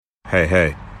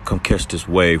Hey, come catch this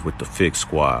wave with the Fix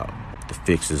Squad. The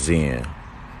Fix is in.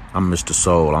 I'm Mr.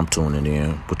 Soul, I'm tuning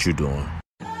in. What you doing?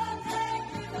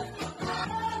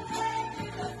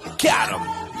 Got him.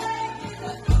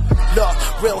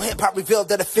 Look, real hip-hop revealed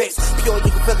that it fits. Pure,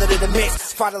 you can feel it in the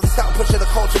mix. Finally stop pushing the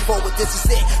culture forward, this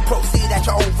is it. Proceed at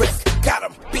your own risk. Got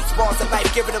him. Beats, bars, and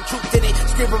life, giving them truth in it.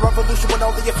 Screaming revolution when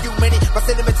only a few minutes. My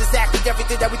sentiments exactly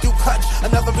everything that we do clutch.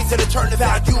 Another reason to turn the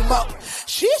volume up.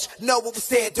 Sheesh, know what we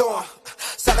stand on.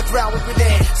 Solid ground we been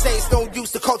in. Say it's no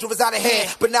use, the culture was out of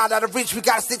hand. But now out of reach, we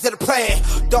gotta stick to the plan.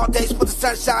 Dark days with the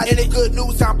sunshine in it. Good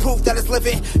news, I'm proof that it's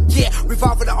living. Yeah,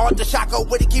 revolving the art, the shotgun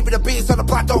with it. Keeping the beats on the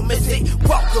block, don't miss it.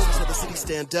 Welcome to the city,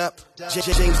 stand up.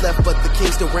 James left, but the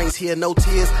king still reigns here. No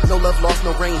tears, no love lost,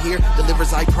 no rain here.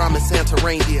 Delivers, I promise, Santa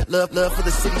reindeer. Love for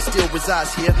the city still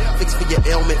resides here. Fix for your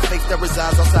ailment, faith that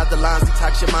resides outside the lines.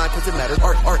 Detox your mind, cause it matters.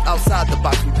 Art outside the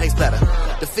box, we paste better.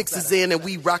 The fix is in, and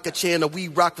we rock a channel. We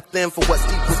rock with them for what's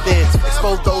deep within.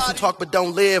 Expose those who talk but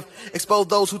don't live. Expose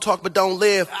those who talk but don't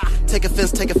live. Take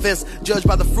offense, judge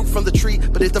by the fruit from the tree.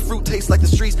 But if the fruit tastes like the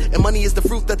streets, and money is the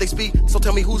fruit that they speak, so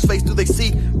tell me whose face do they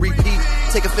see? Repeat,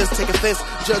 take offense,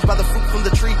 judge by the fruit from the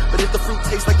tree. But if the fruit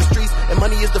tastes like the streets, and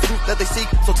money is the fruit that they seek,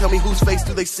 so tell me whose face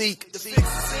do they seek?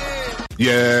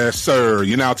 Yes, sir.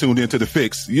 You're now tuned into The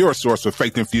Fix, your source of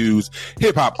faith-infused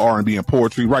hip-hop, R&B, and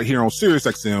poetry right here on Sirius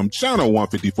XM, Channel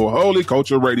 154, Holy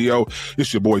Culture Radio.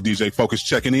 It's your boy, DJ Focus,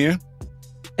 checking in.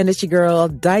 And it's your girl,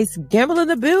 Dice Gamble in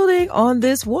the building on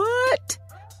this what?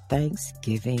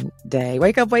 Thanksgiving Day.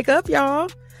 Wake up, y'all. Are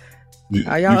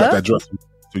y'all you got up? that dressing,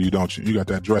 so you don't you? You got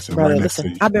that dressing Brother, right next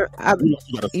listen, to you.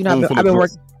 I've been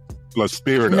working. A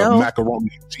spirit of macaroni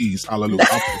and cheese. Hallelujah.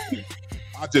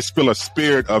 I just feel a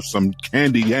spirit of some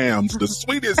candy yams, the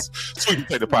sweetest sweet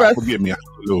potato pie. Brother. Forgive me.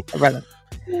 Brother.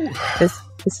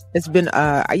 It's been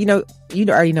you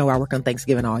already know I work on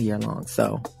Thanksgiving all year long,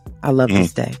 so I love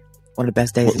this day. One of the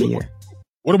best days of the year.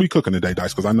 What are we cooking today,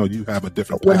 Dice? Because I know you have a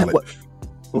different palate.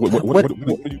 What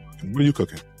are you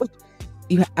cooking?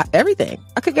 Everything.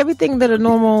 I cook everything that a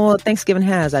normal Thanksgiving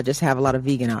has. I just have a lot of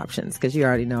vegan options because you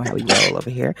already know how we roll over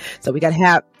here. So we got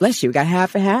half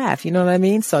and half. You know what I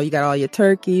mean? So you got all your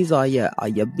turkeys, all your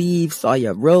beefs, all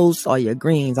your roasts, all your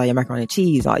greens, all your macaroni and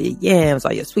cheese, all your yams,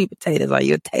 all your sweet potatoes, all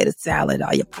your potato salad,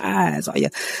 all your pies, all your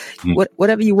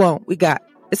whatever you want. We got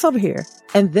it's over here.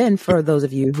 And then for those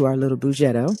of you who are a little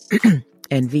bougetto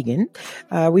and vegan,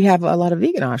 we have a lot of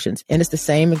vegan options, and it's the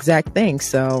same exact thing.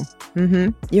 So,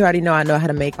 you already know I know how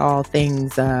to make all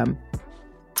things,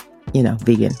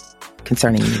 vegan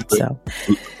concerning meat. So,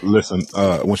 listen,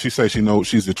 when she says she knows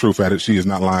she's the truth at it, she is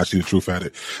not lying. She's the truth at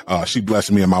it. She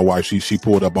blessed me and my wife. She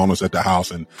pulled up on us at the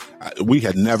house, and we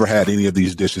had never had any of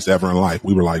these dishes ever in life.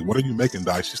 We were like, "What are you making,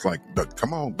 Dice?" She's like,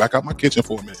 "Come on, back out my kitchen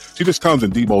for a minute." She just comes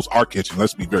in Debo's our kitchen.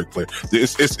 Let's be very clear.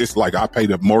 It's like I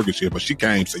paid a mortgage here, but she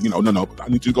came, said, "No, I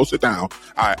need you to go sit down.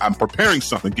 I'm preparing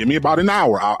something. Give me about an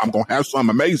hour. I'm gonna have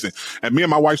something amazing." And me and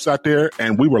my wife sat there,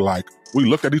 and we were like. We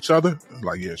looked at each other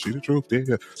like, yeah, she's the truth.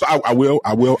 Yeah. So I will.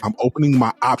 I'm opening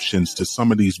my options to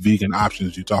some of these vegan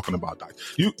options you're talking about.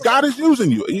 God is using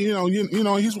you.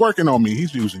 He's working on me.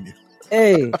 He's using you.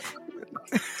 Hey.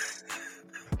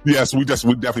 Yes, we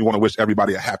definitely want to wish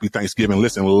everybody a happy Thanksgiving.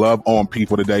 Listen, love on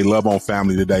people today, love on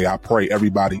family today. I pray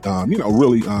everybody,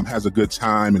 really has a good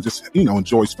time and just,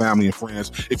 enjoys family and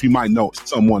friends. If you might know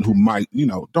someone who might,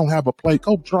 don't have a plate,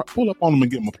 go pull up on them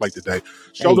and give them a plate today.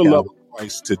 Show the love.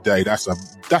 Today. That's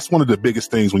one of the biggest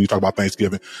things when you talk about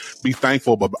Thanksgiving. Be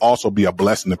thankful, but also be a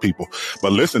blessing to people.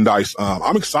 But listen, Dice,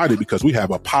 I'm excited because we have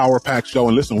a power-packed show,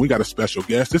 and listen, we got a special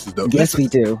guest. We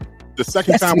do. The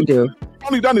second time we do. We've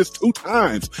only done this 2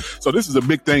 times, so this is a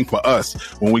big thing for us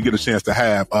when we get a chance to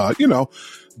have,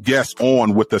 guests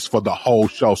on with us for the whole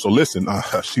show. So listen,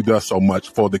 she does so much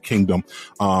for the kingdom.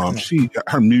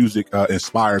 Her music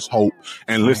inspires hope.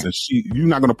 And listen, you're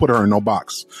not going to put her in no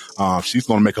box. She's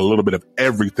going to make a little bit of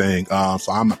everything.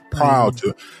 So I'm proud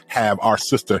to have our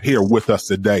sister here with us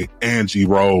today, Angie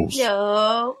Rose.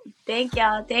 Yo, thank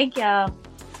y'all.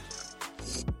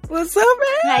 What's up,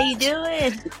 man? How you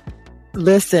doing?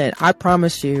 Listen, I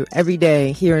promise you, every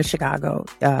day here in Chicago,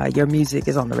 your music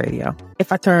is on the radio.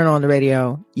 If I turn on the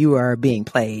radio, you are being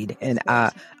played, and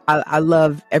I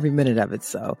love every minute of it.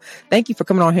 So thank you for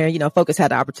coming on here. Focus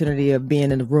had the opportunity of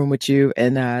being in the room with you,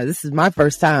 and this is my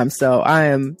first time, so I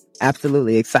am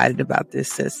absolutely excited about this,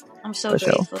 sis. I'm so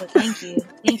grateful. Thank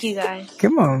you guys.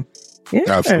 Come on. Yeah.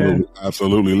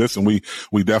 Absolutely. Listen, we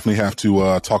definitely have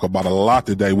to talk about a lot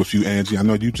today with you, Angie. I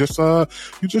know you just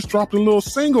dropped a little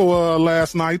single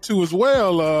last night too as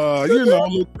well. A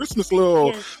little Christmas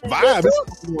vibe.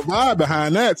 It's a little vibe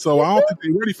behind that. So I don't think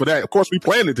they're ready for that. Of course, we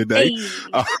planned it today.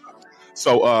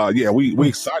 So yeah, we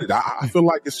excited. I feel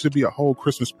like it should be a whole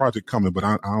Christmas project coming, but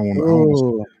I don't want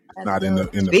to. Not in the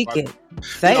Speak it.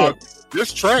 Say it.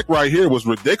 This track right here was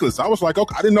ridiculous. I was like,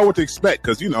 okay, I didn't know what to expect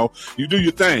because, you know, you do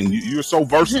your thing. You're so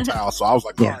versatile. So I was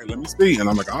like, all right, let me see. And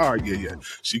I'm like, all right, yeah.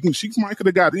 She might could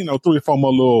have got, you know, 3 or 4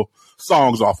 more little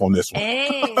songs off on this one.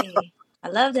 Hey, I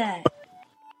love that.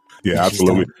 Yeah,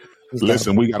 absolutely.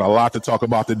 Listen, we got a lot to talk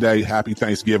about today. Happy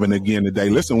Thanksgiving again today.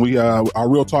 Listen, our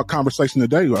real talk conversation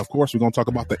today, of course, we're going to talk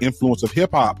about the influence of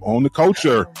hip hop on the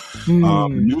culture,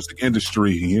 music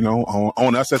industry, you know,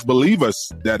 on us as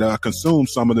believers that consume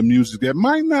some of the music that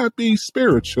might not be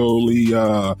spiritually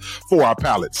for our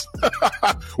palates.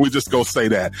 We just go say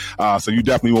that. So you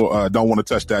definitely don't want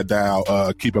to touch that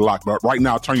dial. Keep it locked. But right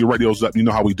now, turn your radios up. You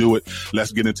know how we do it.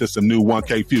 Let's get into some new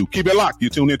 1K Few. Keep it locked. You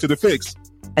tune into The Fix.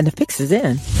 And The Fix is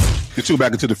in. You tune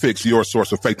back into The Fix, your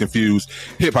source of faith-infused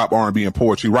hip-hop, R&B, and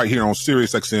poetry right here on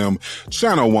Sirius XM,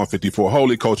 channel 154,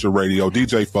 Holy Culture Radio,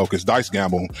 DJ Focus, Dice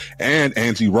Gamble, and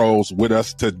Angie Rose with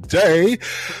us today.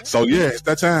 So, yeah, it's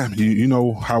that time. You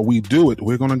know how we do it.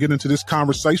 We're going to get into this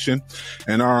conversation.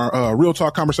 And our real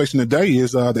talk conversation today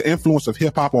is the influence of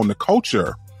hip-hop on the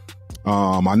culture.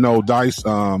 I know Dice,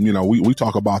 you know, we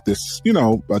talk about this, you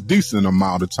know, a decent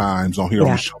amount of times on here on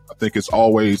the show. I think it's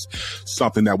always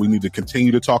something that we need to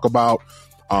continue to talk about.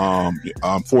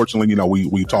 Unfortunately, you know,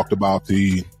 we talked about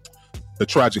the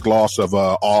tragic loss of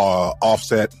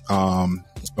Offset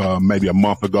maybe a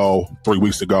month ago, 3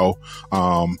 weeks ago.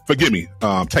 Forgive me,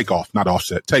 Takeoff, not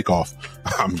Offset, Takeoff.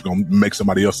 I'm going to make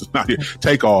somebody else's not here.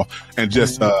 Takeoff. And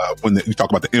just when you talk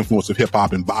about the influence of hip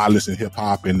hop and violence in hip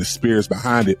hop and the spirits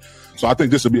behind it. So I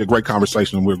think this will be a great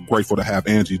conversation. And we're grateful to have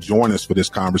Angie join us for this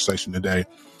conversation today.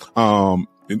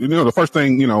 You know, the first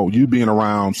thing, you know, you being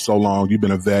around so long, you've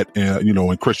been a vet, you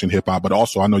know, in Christian hip hop, but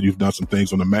also I know you've done some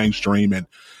things on the mainstream and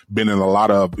been in a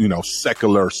lot of, you know,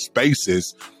 secular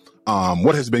spaces.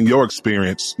 What has been your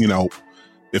experience, you know,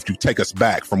 if you take us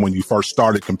back from when you first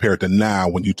started compared to now,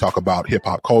 when you talk about hip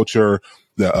hop culture,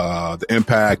 the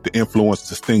impact, the influence,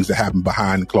 the things that happen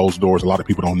behind closed doors, a lot of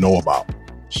people don't know about.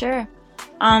 Sure.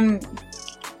 Well,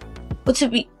 to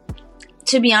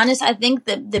be honest, I think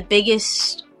the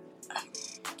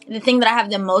thing that I have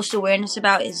the most awareness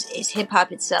about is hip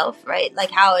hop itself, right?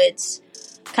 Like how it's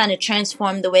kind of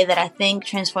transformed the way that I think,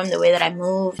 transformed the way that I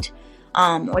moved,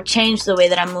 or changed the way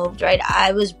that I moved, right?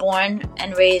 I was born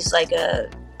and raised like a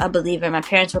believer. My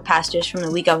parents were pastors from the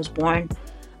week I was born.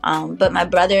 But my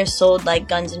brother sold like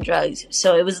guns and drugs.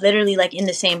 So it was literally like in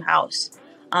the same house.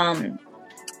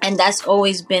 And that's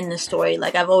always been the story.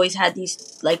 Like I've always had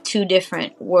these like 2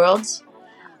 different worlds.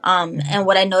 And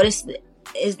what I noticed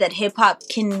is that hip hop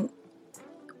a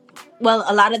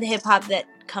lot of the hip hop that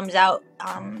comes out,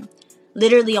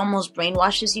 literally almost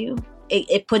brainwashes you.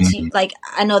 It puts you, like,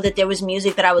 I know that there was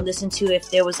music that I would listen to if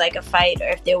there was like a fight or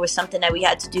if there was something that we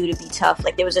had to do to be tough.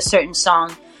 Like there was a certain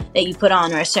song that you put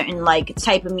on or a certain like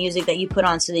type of music that you put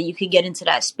on so that you could get into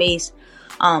that space,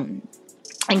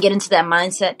 and get into that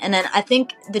mindset. And then I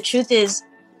think the truth is,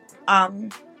 a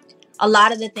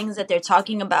lot of the things that they're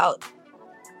talking about,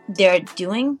 they're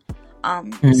doing.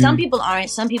 Some people aren't.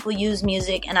 Some people use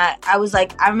music, and I was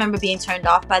like, I remember being turned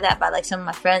off by that by like some of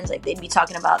my friends. Like they'd be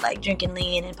talking about like drinking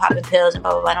lean and popping pills and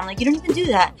blah blah blah. And I'm like, you don't even do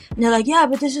that. And they're like, yeah,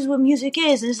 but this is what music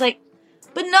is. And it's like,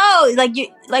 but no, like you,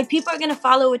 like people are gonna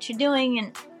follow what you're doing,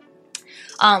 and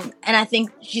I think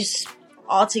just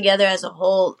all together as a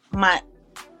whole,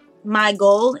 my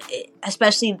goal,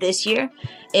 especially this year,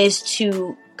 is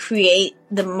to create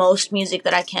the most music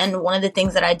that I can. One of the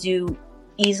things that I do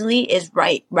easily is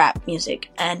write rap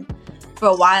music, and for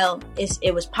a while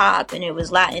it was pop and it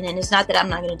was Latin, and it's not that I'm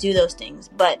not going to do those things,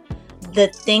 but the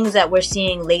things that we're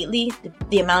seeing lately,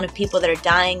 the amount of people that are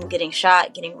dying, getting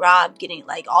shot, getting robbed, getting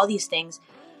like all these things,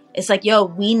 it's like, yo,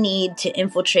 we need to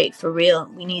infiltrate for real.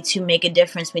 We need to make a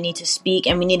difference. We need to speak,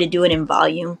 and we need to do it in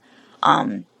volume.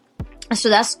 So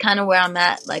that's kind of where I'm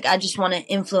at. Like, I just want to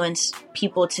influence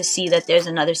people to see that there's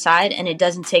another side, and it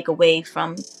doesn't take away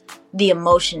from the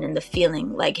emotion and the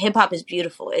feeling. Like, hip hop is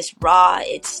beautiful. It's raw.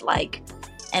 It's like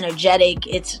energetic.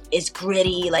 It's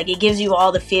gritty. Like, it gives you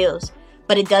all the feels,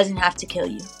 but it doesn't have to kill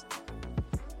you.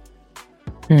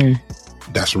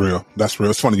 That's real. That's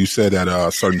real. It's funny you said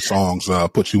that certain songs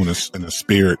put you in a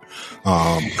spirit.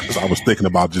 Because I was thinking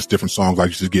about just different songs I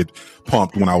used to get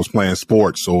pumped when I was playing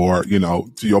sports, or, you know,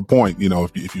 to your point, you know,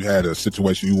 if you had a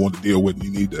situation you wanted to deal with, and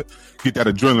you need to get that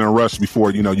adrenaline rush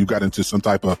before, you know, you got into some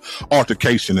type of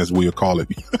altercation, as we'll call it.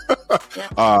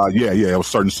 Yeah. It was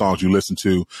certain songs you listen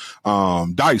to.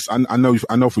 Dice, I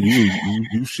know for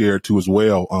you shared too as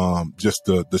well. Just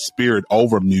the spirit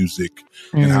over music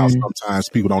and how sometimes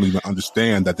people don't even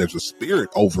understand that there's a spirit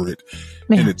over it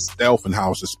in itself and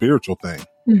how it's a spiritual thing.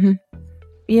 Mm-hmm.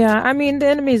 Yeah. I mean, the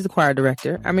enemy is the choir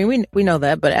director. I mean, we know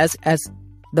that, but as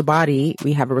the body,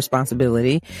 we have a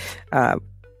responsibility.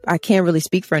 I can't really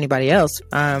speak for anybody else.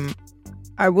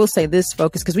 I will say this,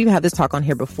 focus, because we've had this talk on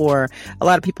here before. A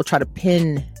lot of people try to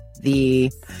pin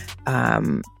the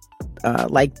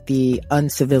like the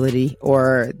uncivility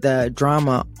or the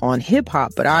drama on hip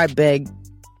hop, but I beg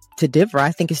to differ.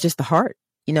 I think it's just the heart.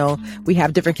 You know, we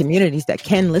have different communities that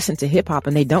can listen to hip hop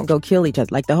and they don't go kill each other.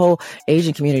 Like the whole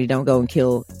Asian community don't go and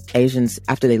kill Asians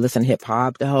after they listen to hip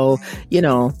hop. The whole,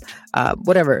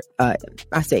 whatever,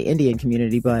 I say Indian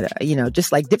community, but,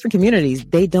 just like different communities,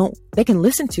 they can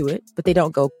listen to it, but they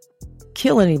don't go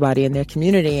kill anybody in their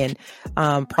community.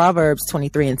 And Proverbs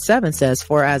 23:7 says,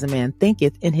 "For as a man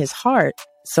thinketh in his heart,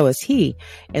 so is he."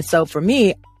 And so for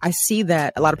me, I see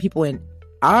that a lot of people in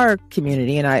our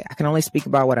community, and I can only speak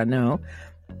about what I know,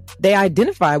 they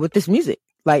identify with this music.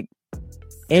 Like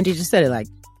Angie just said it, like,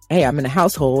 hey, I'm in a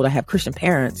household, I have Christian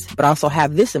parents, but I also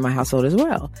have this in my household as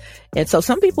well. And so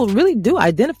some people really do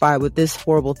identify with this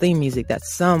horrible theme music that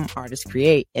some artists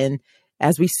create. And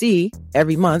as we see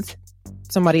every month,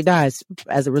 somebody dies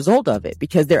as a result of it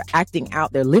because they're acting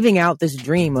out, they're living out this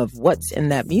dream of what's in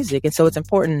that music. And so it's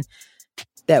important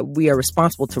that we are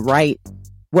responsible to write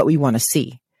what we want to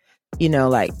see.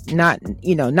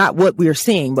 Not what we're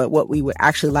seeing, but what we would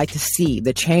actually like to see,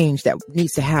 the change that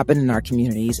needs to happen in our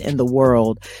communities, in the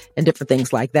world, and different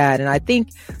things like that. And I think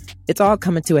it's all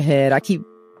coming to a head. I keep,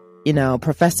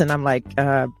 professing, I'm like,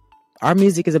 our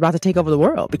music is about to take over the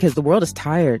world because the world is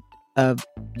tired of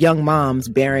young moms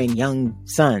bearing young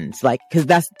sons, like, cause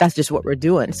that's just what we're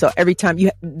doing. So every time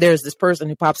there's this person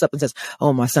who pops up and says,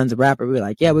 "Oh, my son's a rapper," we're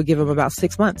like, yeah, we'll give him about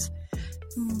 6 months.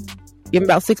 Give him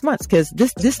about 6 months, because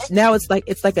this now it's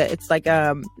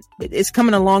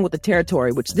coming along with the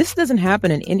territory, which this doesn't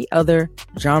happen in any other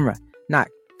genre, not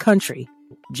country,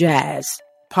 jazz,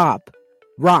 pop,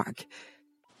 rock.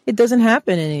 It doesn't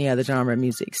happen in any other genre of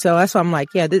music. So that's why I'm like,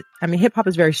 hip hop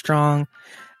is very strong.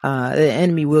 The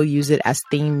enemy will use it as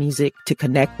theme music to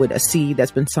connect with a seed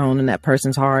that's been sown in that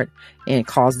person's heart and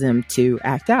cause them to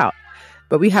act out.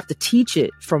 But we have to teach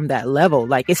it from that level.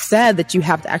 Like, it's sad that you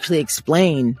have to actually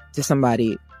explain to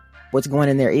somebody what's going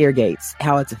in their ear gates,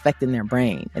 how it's affecting their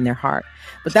brain and their heart.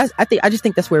 But I just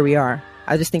think that's where we are.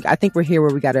 I think we're here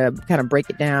where we got to kind of break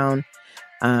it down.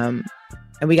 And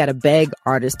we got to beg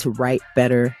artists to write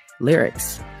better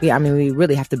lyrics. Yeah. I mean, we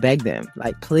really have to beg them,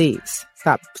 like, please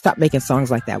stop making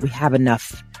songs like that. We have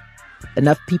enough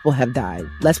people have died.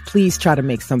 Let's please try to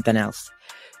make something else.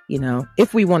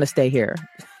 If we want to stay here,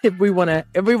 if we want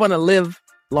to live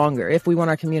longer, if we want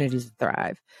our communities to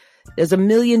thrive, there's a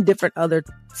million different other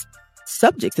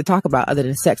subjects to talk about other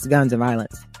than sex, guns, and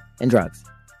violence and drugs.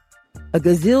 A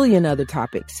gazillion other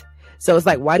topics. So it's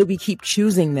like, why do we keep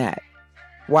choosing that?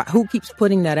 Who keeps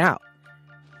putting that out?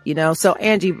 So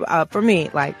Angie, for me,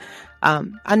 like,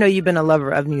 I know you've been a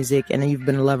lover of music and you've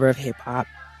been a lover of hip hop.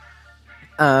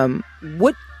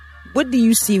 What do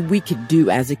you see we could do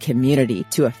as a community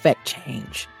to affect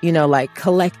change? Like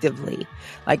collectively,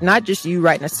 like not just you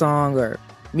writing a song or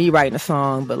me writing a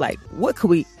song, but like, what could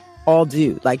we all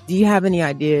do? Like, do you have any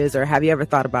ideas, or have you ever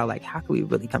thought about like, how can we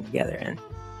really come together and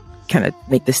kind of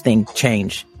make this thing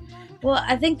change? Well,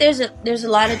 I think there's a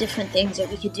lot of different things that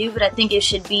we could do, but I think it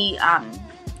should be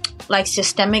like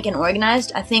systemic and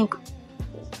organized. I think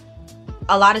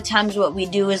a lot of times what we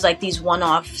do is like these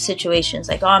one-off situations,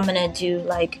 like, oh, I'm gonna do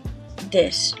like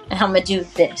this and I'm gonna do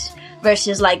this,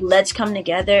 versus like, let's come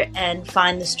together and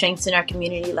find the strengths in our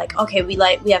community. Like, okay, we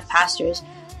have pastors,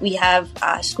 we have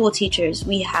school teachers,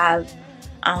 we have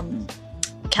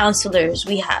counselors,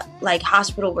 we have like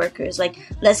hospital workers. Like,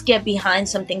 let's get behind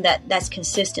something that's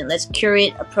consistent. Let's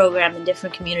curate a program in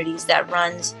different communities that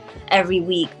runs every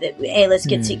week. That, hey, let's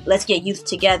get youth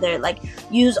together. Like,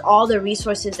 use all the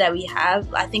resources that we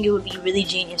have. I think it would be really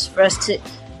genius for us to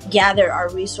gather our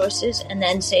resources and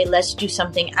then say, let's do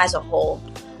something as a whole.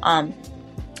 And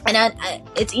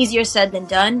it's easier said than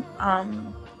done.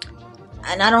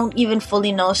 And I don't even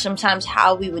fully know sometimes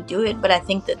how we would do it, but I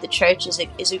think that the church is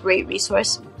a great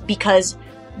resource, because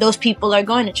those people are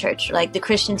going to church. Like, the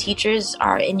Christian teachers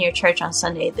are in your church on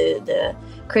Sunday. The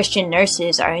Christian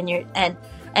nurses are in your, and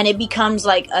it becomes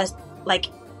like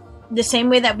the same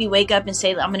way that we wake up and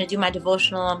say, I'm going to do my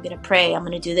devotional, I'm going to pray, I'm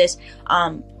going to do this.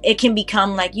 It can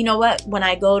become like, you know what, when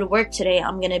I go to work today,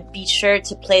 I'm going to be sure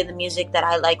to play the music that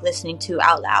I like listening to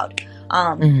out loud.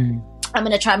 I'm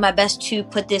going to try my best to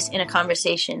put this in a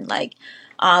conversation, like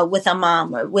with a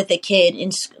mom or with a kid,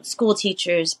 in school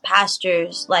teachers,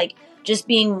 pastors, like just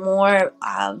being more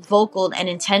vocal and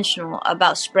intentional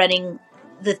about spreading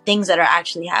the things that are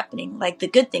actually happening, like the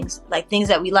good things, like things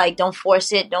that we like. Don't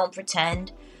force it, don't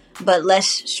pretend, but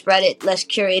let's spread it. Let's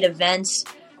curate events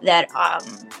that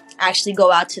actually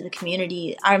go out to the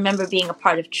community. I remember being a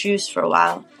part of Truce for a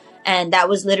while, and that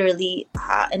was literally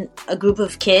a group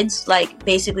of kids. Like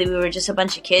basically we were just a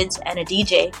bunch of kids and a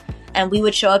DJ, and we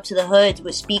would show up to the hoods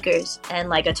with speakers and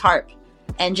like a tarp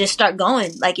and just start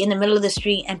going like in the middle of the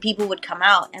street, and people would come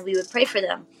out and we would pray for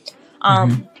them.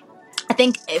 I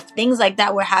think if things like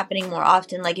that were happening more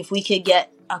often, like if we could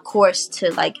get a course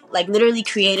to like literally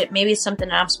create it, maybe it's something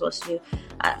that I'm supposed to do.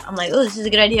 I'm like, oh, this is a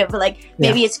good idea, but like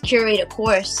maybe it's curate a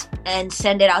course and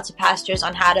send it out to pastors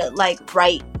on how to like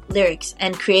write lyrics,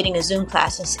 and creating a Zoom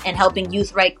classes and helping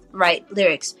youth write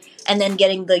lyrics, and then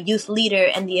getting the youth leader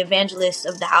and the evangelist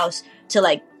of the house to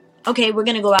like, okay, we're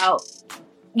gonna go out,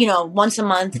 once a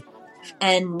month,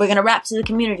 and we're gonna rap to the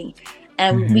community.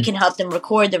 And we can help them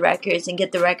record the records and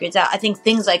get the records out. I think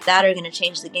things like that are going to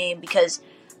change the game, because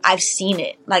I've seen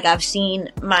it. Like I've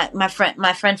seen my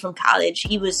friend from college.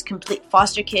 He was complete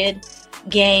foster kid,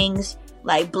 gangs,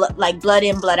 like blood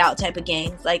in, blood out type of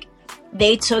gangs. Like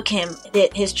they took him,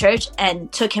 his church,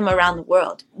 and took him around the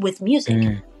world with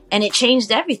music. And it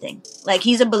changed everything. Like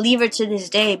he's a believer to this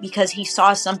day because he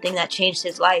saw something that changed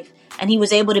his life, and he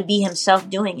was able to be himself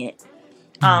doing it.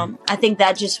 I think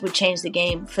that just would change the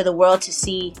game for the world to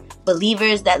see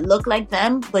believers that look like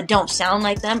them but don't sound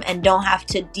like them, and don't have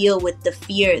to deal with the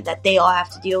fear that they all have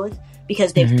to deal with,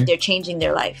 because they're changing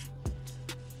their life.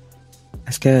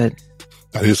 That's good.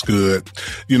 That is good.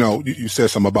 You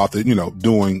said something about the,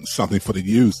 doing something for the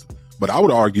youth, but I would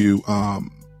argue,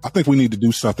 I think we need to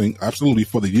do something absolutely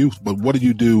for the youth, but what do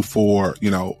you do for,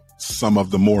 some of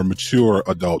the more mature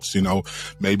adults,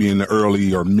 maybe in the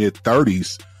early or mid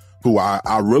 30s, who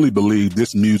I really believe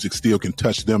this music still can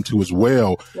touch them too as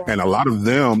well. Yeah. And a lot of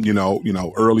them,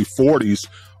 early 40s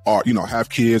are, have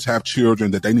kids, have children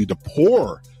that they need to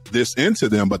pour this into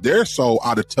them, but they're so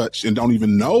out of touch and don't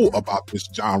even know about this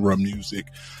genre of music.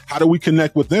 How do we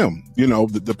connect with them?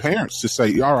 The parents to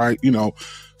say, all right,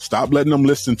 stop letting them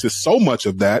listen to so much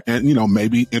of that, and,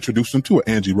 maybe introduce them to an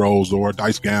Angie Rose or a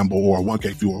Dice Gamble or a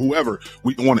 1K Few or whoever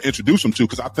we want to introduce them to.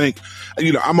 Cause I think,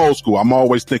 I'm old school. I'm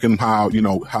always thinking how,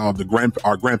 how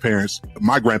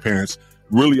my grandparents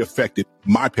really affected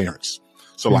my parents.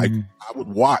 So like I would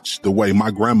watch the way my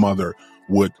grandmother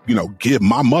would, give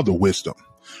my mother wisdom.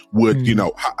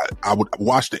 I would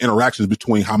watch the interactions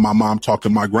between how my mom talked to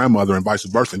my grandmother and vice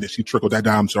versa, and then she trickled that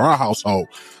down to our household.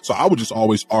 So I would just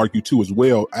always argue too as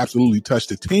well, absolutely touch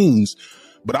the teens.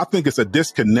 But I think it's a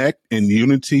disconnect in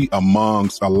unity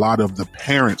amongst a lot of the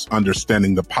parents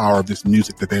understanding the power of this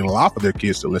music that they allow for their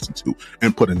kids to listen to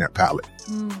and put in their palette.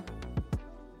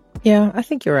 Yeah, I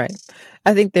think you're right.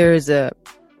 I think there's a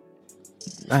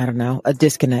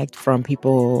disconnect from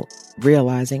people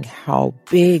realizing how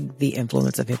big the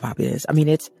influence of hip hop is. I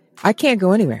mean, I can't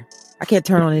go anywhere. I can't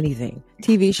turn on anything.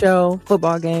 TV show,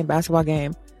 football game, basketball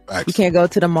game. Excellent. You can't go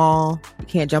to the mall. You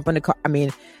can't jump in the car. I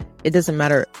mean, it doesn't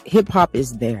matter. Hip hop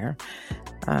is there.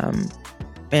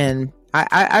 And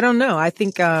I don't know. I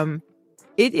think,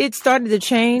 it started to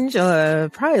change,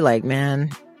 probably like,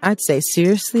 I'd say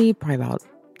seriously, probably about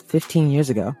 15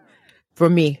 years ago for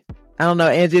me. I don't know,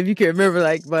 Angie, if you can remember,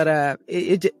 but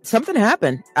something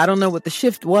happened. I don't know what the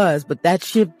shift was, but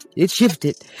it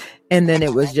shifted. And then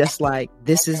it was just like,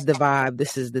 this is the vibe,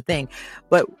 this is the thing.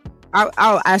 But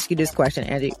I'll ask you this question,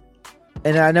 Angie,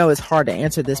 and I know it's hard to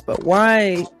answer this, but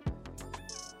why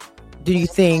do you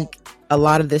think a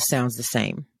lot of this sounds the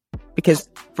same? Because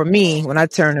for me, when I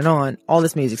turn it on, all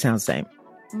this music sounds the same.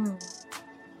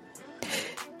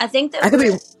 I think that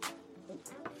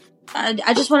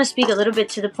I just want to speak a little bit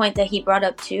to the point that he brought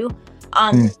up too.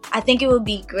 I think it would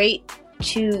be great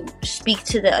to speak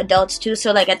to the adults too.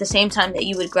 So like at the same time that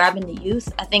you would grab in the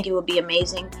youth, I think it would be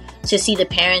amazing to see the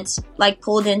parents like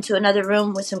pulled into another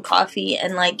room with some coffee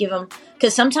and like give them,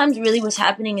 because sometimes really what's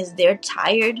happening is they're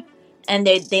tired and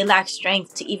they lack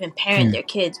strength to even parent their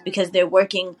kids because they're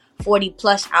working 40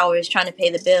 plus hours trying to pay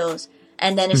the bills.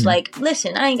 And then it's like,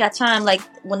 listen, I ain't got time. Like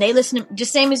when they listen,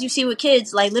 just same as you see with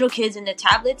kids, like little kids in their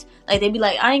tablets, like they be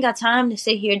like, I ain't got time to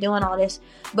sit here doing all this.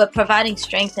 But providing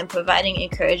strength and providing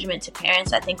encouragement to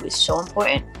parents, I think was so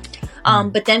important.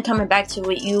 But then coming back to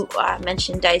what you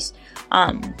mentioned, Dice,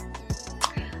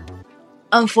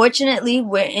 unfortunately,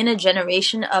 we're in a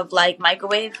generation of like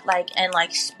microwave, and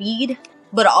speed,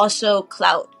 but also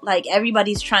clout. Like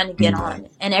everybody's trying to get on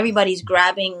and everybody's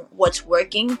grabbing what's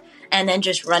working. and then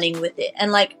just running with it.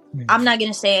 And like, I'm not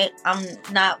going to say I've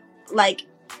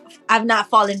not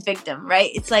fallen victim,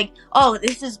 right? It's like, oh,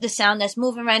 this is the sound that's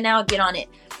moving right now. Get on it.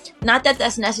 Not that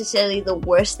that's necessarily the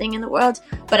worst thing in the world,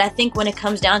 but I think when it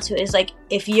comes down to it is like,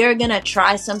 if you're going to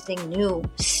try something new,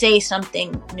 say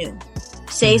something new.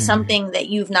 Say something that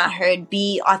you've not heard.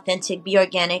 Be authentic, be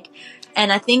organic.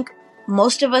 And I think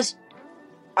most of us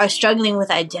are struggling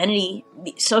with identity.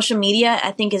 Social media,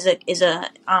 I think, is a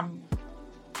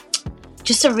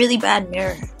just a really bad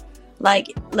mirror. Like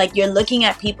you're looking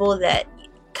at people that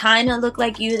kind of look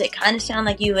like you, that kind of sound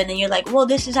like you, and then you're like, well,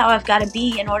 this is how I've got to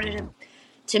be in order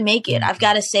to make it. I've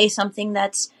got to say something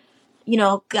that's,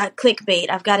 got clickbait.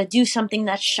 I've got to do something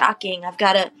that's shocking. I've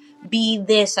got to be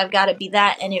this. I've got to be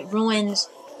that. And it ruins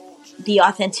the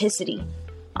authenticity.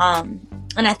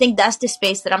 And I think that's the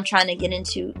space that I'm trying to get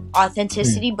into.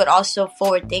 Authenticity, but also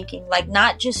forward thinking. Like,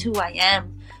 not just who I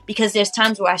am, because there's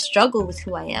times where I struggle with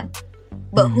who I am,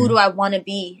 but who do I want to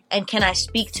be? And can I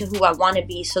speak to who I want to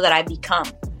be so that I become?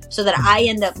 So that I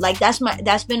end up, like,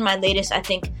 that's been my latest, I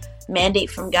think, mandate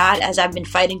from God as I've been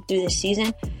fighting through this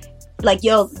season. Like,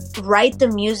 yo, write the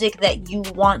music that you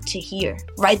want to hear.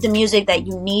 Write the music that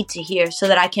you need to hear so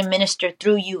that I can minister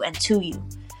through you and to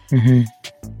you.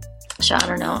 So I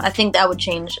don't know. I think that would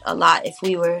change a lot if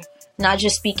we were not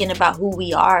just speaking about who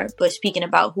we are, but speaking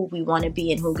about who we want to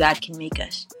be and who God can make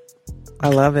us. I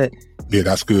love it. Yeah,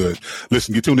 that's good.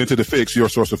 Listen, you tuned into The Fix, your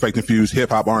source of faith-infused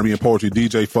hip-hop, R&B, and poetry.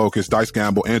 DJ Focus, Dice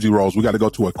Gamble, Angie Rose. We got to go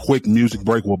to a quick music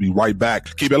break. We'll be right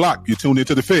back. Keep it locked. You tuned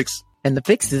into The Fix. And The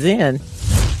Fix is in.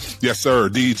 Yes, sir.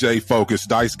 DJ Focus,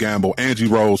 Dice Gamble, Angie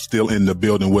Rose still in the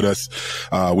building with us.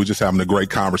 We're just having a great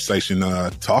conversation,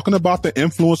 talking about the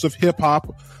influence of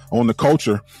hip-hop on the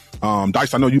culture.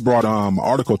 Dice, I know you brought an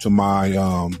article to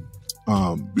my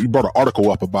you brought an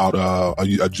article up about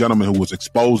a gentleman who was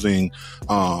exposing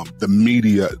the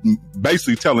media,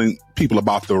 basically telling people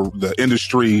about the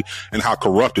industry and how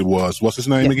corrupt it was. What's his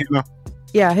name again now?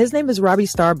 Yeah, his name is Robbie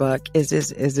Starbuck, is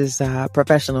his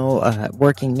professional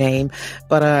working name.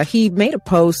 But he made a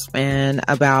post, man,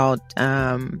 about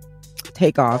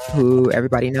Takeoff, who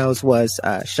everybody knows was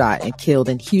shot and killed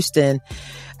in Houston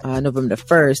November the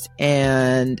 1st.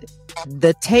 And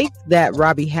the take that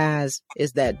Robbie has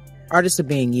is that artists are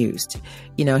being used.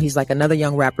 He's like, another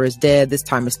young rapper is dead. This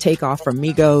time it's Takeoff from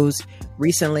Migos.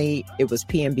 Recently, it was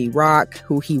PNB Rock,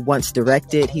 who he once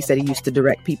directed. He said he used to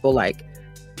direct people like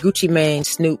Gucci Mane,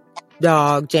 Snoop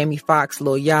Dogg, Jamie Foxx,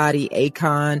 Lil Yachty,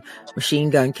 Akon,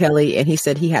 Machine Gun Kelly. And he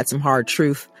said he had some hard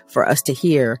truth for us to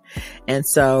hear. And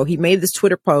so he made this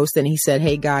Twitter post and he said,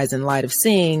 hey guys, in light of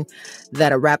seeing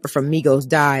that a rapper from Migos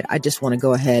died, I just want to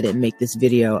go ahead and make this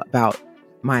video about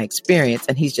my experience.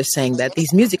 And he's just saying that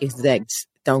these music execs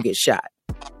don't get shot.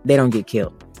 They don't get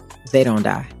killed. They don't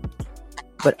die.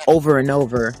 But over and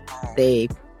over, they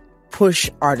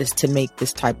push artists to make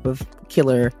this type of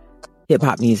killer hip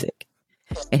hop music.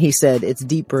 And he said it's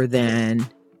deeper than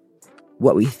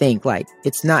what we think. Like,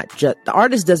 it's not just, the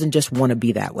artist doesn't just want to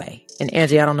be that way. And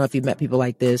Angie, I don't know if you've met people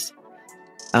like this.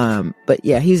 But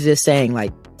yeah, he's just saying,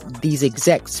 like, these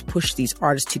execs push these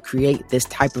artists to create this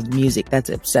type of music that's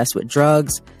obsessed with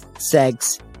drugs,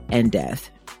 sex, and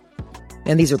death.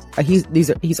 And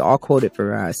he's all quoted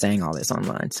for saying all this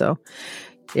online. So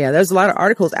yeah, there's a lot of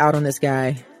articles out on this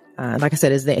guy. Like I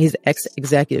said, he's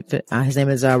ex-executive. His name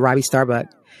is Robbie Starbuck.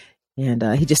 And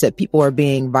he just said people are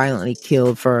being violently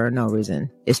killed for no reason.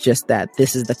 It's just that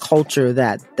this is the culture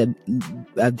that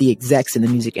the execs in the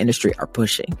music industry are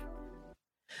pushing.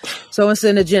 So it's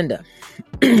an agenda.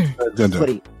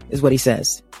 Is what he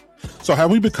says. So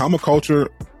have we become a culture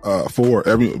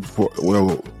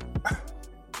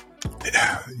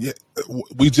yeah,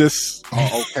 we just are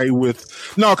okay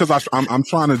with because I'm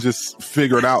trying to just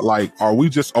figure it out. Like, are we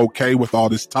just okay with all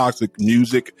this toxic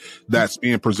music that's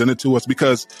being presented to us?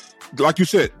 Because, like you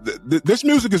said, this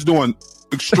music is doing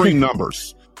extreme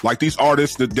numbers. Like these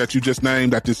artists that you just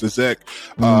named, that this exec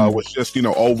was just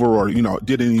over or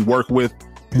did any work with.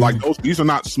 Like these are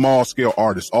not small scale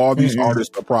artists. All these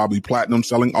artists are probably platinum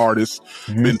selling artists,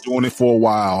 been doing it for a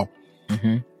while.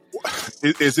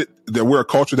 Is it that we're a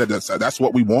culture that's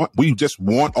what we want? We just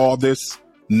want all this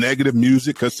negative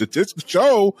music because statistics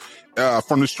show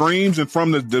from the streams and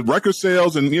from the record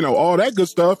sales and all that good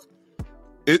stuff.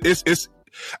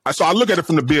 So I look at it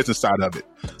from the business side of it.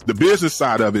 The business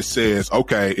side of it says,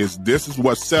 okay, this is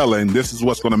what's selling. This is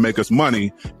what's going to make us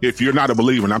money. If you're not a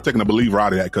believer, and I'm taking a believer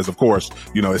out of that because, of course,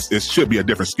 it should be a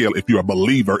different scale if you're a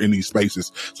believer in these spaces.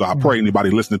 So I pray anybody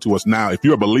listening to us now, if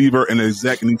you're a believer in an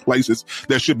exec in these places,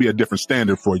 there should be a different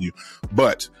standard for you.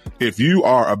 But if you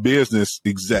are a business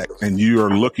exec and you are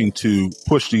looking to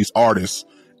push these artists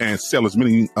and sell as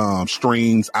many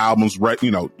streams, albums,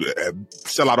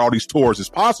 sell out all these tours as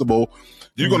possible,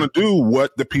 you're going to do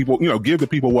what the people, give the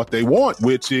people what they want,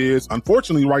 which is,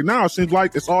 unfortunately, right now, it seems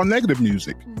like it's all negative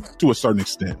music to a certain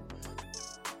extent.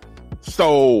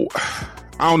 So,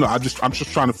 I don't know. I'm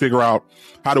just trying to figure out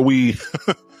how do we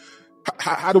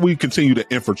continue to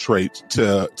infiltrate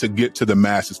to get to the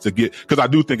masses, because I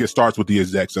do think it starts with the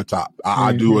execs at top.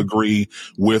 I do agree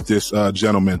with this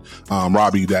gentleman,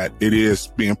 Robbie, that it is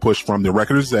being pushed from the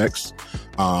record execs.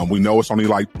 We know it's only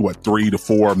 3 to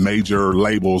 4 major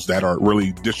labels that are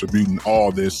really distributing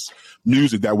all this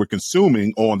music that we're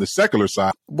consuming on the secular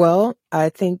side. Well, I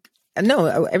think, no,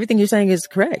 everything you're saying is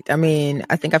correct. I mean,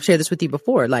 I think I've shared this with you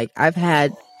before. Like, I've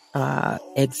had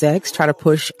execs try to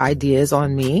push ideas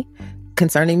on me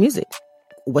concerning music,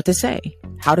 what to say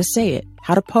it,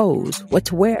 how to pose, what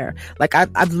to wear. Like,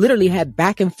 I've literally had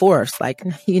back and forth, like,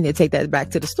 you need to take that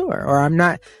back to the store, or I'm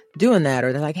not doing that.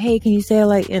 Or they're like, hey, can you say it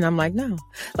like, and I'm like, no,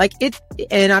 like it.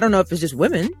 And I don't know if it's just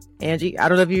women, Angie. I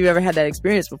don't know if you ever had that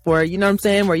experience before, you know what I'm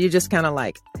saying? Where you just kind of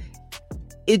like,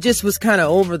 it just was kind of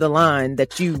over the line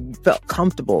that you felt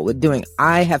comfortable with doing.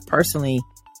 I have personally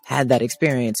had that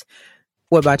experience.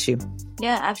 What about you?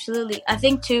 Yeah, absolutely. I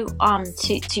think too,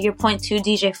 to your point too,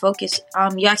 DJ Focus,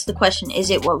 you asked the question, is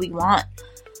it what we want?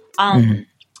 And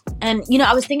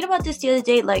I was thinking about this the other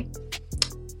day, like,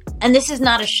 and this is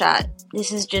not a shot.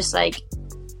 This is just like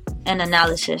an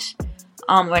analysis,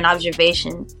 or an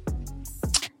observation.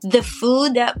 The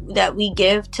food that we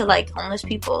give to like homeless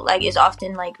people, like, is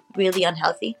often like really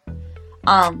unhealthy.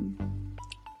 And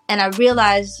I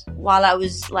realized while I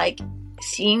was like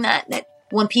seeing that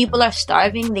when people are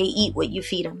starving, they eat what you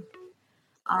feed them.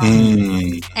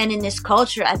 And in this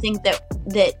culture, I think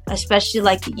that especially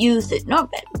like the youth,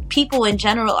 people in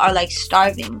general are like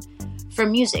starving for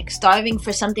music, starving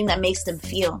for something that makes them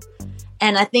feel.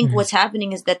 And I think what's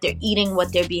happening is that they're eating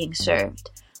what they're being served.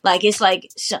 Like, it's like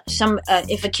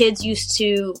if a kid's used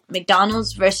to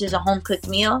McDonald's versus a home cooked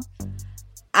meal,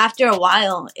 after a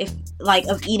while,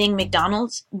 of eating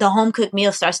McDonald's, the home cooked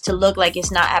meal starts to look like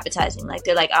it's not appetizing. Like,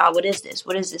 they're like, what is this?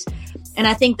 What is this? And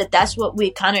I think that that's what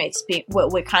we're kind of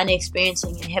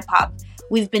experiencing in hip hop.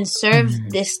 We've been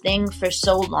served this thing for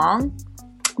so long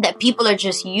that people are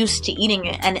just used to eating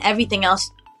it, and everything else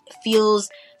feels,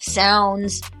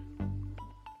 sounds,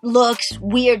 looks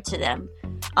weird to them.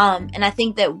 And I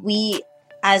think that we,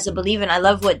 as a believer, and I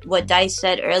love what Dice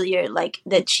said earlier, like,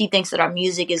 that she thinks that our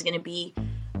music is going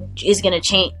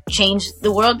to change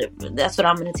the world. That's what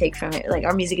I'm going to take from it. Like,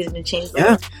 our music is going to change the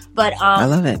world. But I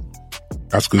love it.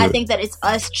 That's good. I think that it's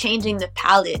us changing the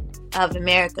palette of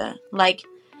America. Like,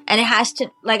 and it has to,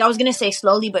 like, I was going to say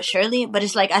slowly but surely, but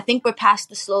it's like, I think we're past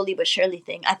the slowly but surely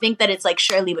thing. I think that it's like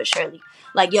surely but surely.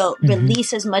 Like,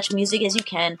 release as much music as you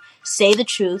can, say the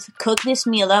truth, cook this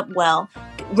meal up well,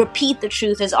 repeat the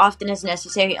truth as often as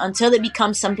necessary until it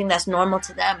becomes something that's normal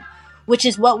to them, which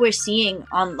is what we're seeing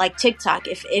on like TikTok.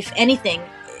 If anything,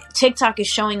 TikTok is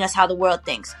showing us how the world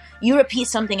thinks. You repeat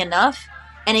something enough,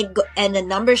 and the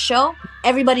numbers show,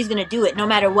 everybody's gonna do it no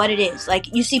matter what it is.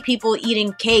 Like, you see people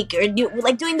eating cake or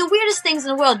doing the weirdest things in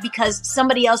the world because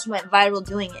somebody else went viral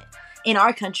doing it in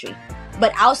our country.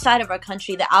 But outside of our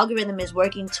country, the algorithm is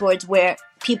working towards where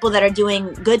people that are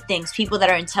doing good things, people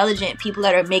that are intelligent, people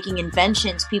that are making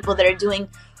inventions, people that are doing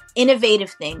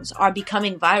innovative things are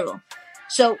becoming viral.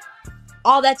 So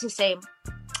all that to say,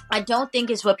 I don't think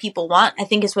it's what people want. I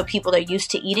think it's what people are used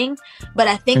to eating. But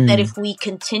I think that if we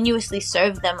continuously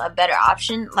serve them a better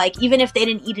option, like, even if they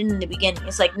didn't eat it in the beginning,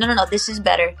 it's like, no, this is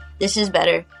better. This is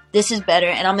better. This is better.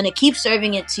 And I'm going to keep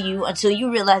serving it to you until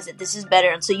you realize that this is better.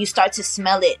 Until you start to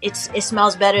smell it. It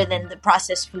smells better than the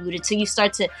processed food. Until you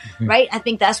start to, right? I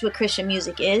think that's what Christian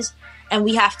music is. And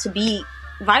we have to be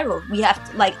viral. We have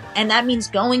to, and that means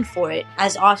going for it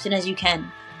as often as you can.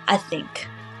 I think,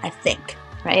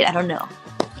 right? I don't know.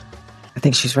 I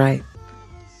think she's right.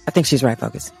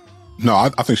 Focus. No, I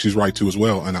think she's right too as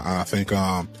well. And I think,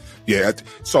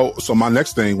 So my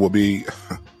next thing will be,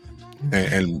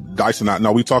 and Dyson,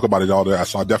 we talk about it all day.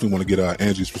 So I definitely want to get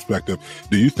Angie's perspective.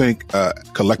 Do you think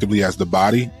collectively as the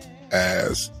body,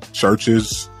 as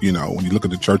churches, when you look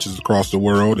at the churches across the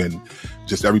world and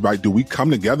just everybody, do we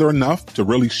come together enough to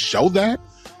really show that?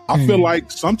 I feel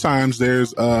like sometimes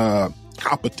there's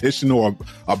competition or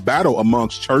a battle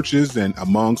amongst churches and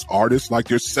amongst artists like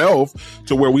yourself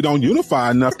to where we don't unify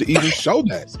enough to even show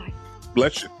that. Sorry.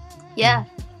 Bless you. Yeah.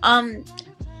 I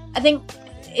think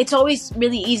it's always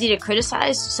really easy to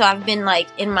criticize. So I've been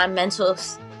in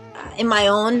my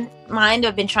own mind,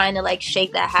 I've been trying to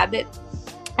shake that habit.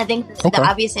 I think the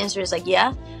obvious answer is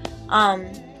yeah.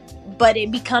 but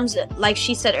it becomes, like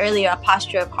she said earlier, a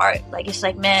posture of heart. Like, it's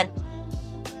like, man,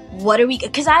 what are we,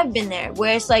 because I've been there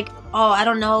where it's like, oh, I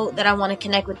don't know that I want to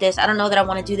connect with this. I don't know that I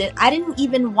want to do this. I didn't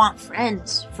even want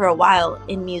friends for a while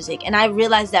in music. And I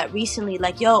realized that recently,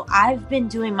 like, yo, I've been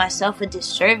doing myself a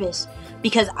disservice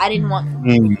because I didn't want.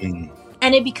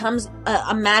 And it becomes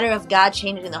a matter of God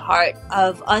changing the heart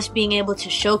of us being able to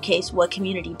showcase what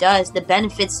community does, the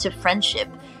benefits to friendship,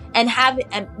 and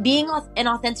being an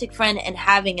authentic friend and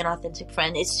having an authentic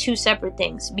friend is two separate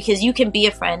things, because you can be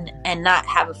a friend and not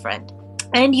have a friend,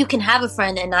 and you can have a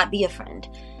friend and not be a friend.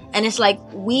 And it's like,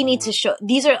 we need to show,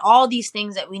 these are all these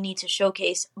things that we need to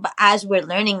showcase, but as we're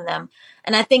learning them.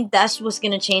 And I think that's what's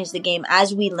going to change the game.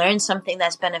 As we learn something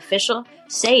that's beneficial,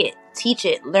 say it, teach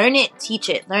it, learn it, teach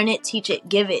it, learn it, teach it,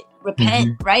 give it,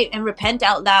 repent, right? And repent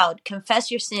out loud,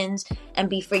 confess your sins and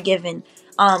be forgiven,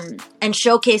 and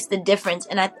showcase the difference.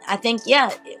 And I think,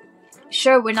 yeah,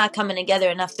 sure, we're not coming together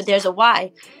enough, but there's a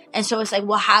why. And so it's like,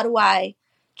 well, how do I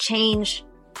change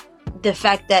the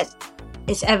fact that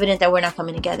it's evident that we're not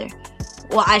coming together?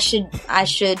 Well, I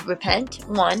should repent,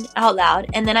 one, out loud,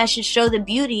 and then I should show the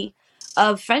beauty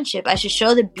of friendship. I should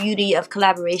show the beauty of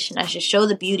collaboration. I should show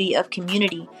the beauty of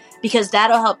community, because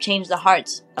that'll help change the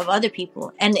hearts of other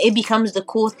people. And it becomes the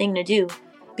cool thing to do,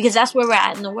 because that's where we're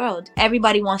at in the world.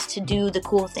 Everybody wants to do the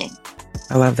cool thing.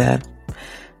 I love that.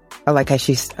 I like how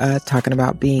she's talking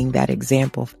about being that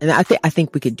example. And I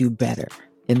think we could do better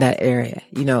in that area,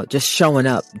 you know, just showing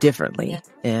up differently,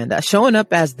 and showing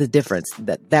up as the difference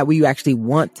that we actually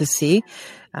want to see.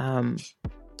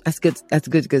 That's good. That's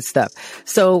good stuff.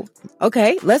 So,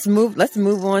 okay, let's move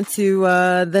on to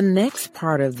the next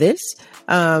part of this.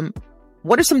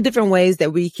 What are some different ways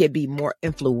that we could be more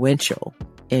influential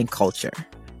in culture?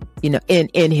 You know,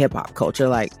 in hip hop culture,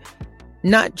 like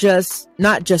not just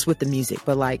with the music,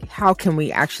 but like, how can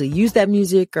we actually use that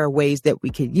music, or ways that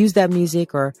we could use that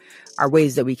music, or are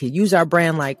ways that we could use our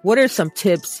brand? Like, what are some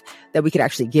tips that we could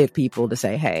actually give people to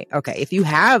say, hey, okay, if you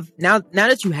have now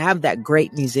that you have that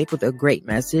great music with a great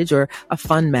message, or a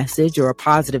fun message, or a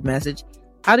positive message,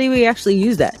 how do we actually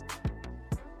use that?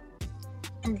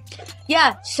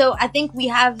 Yeah, so I think we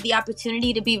have the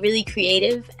opportunity to be really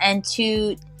creative and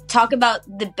to talk about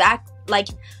like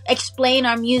explain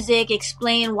our music,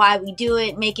 explain why we do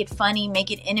it, make it funny,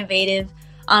 make it innovative.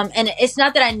 And it's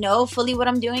not that I know fully what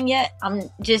I'm doing yet. I'm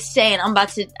just saying I'm about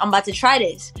to try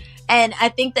this. And I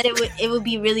think that it would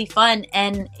be really fun,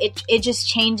 and it just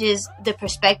changes the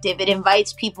perspective. It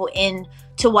invites people in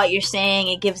to what you're saying.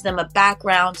 It gives them a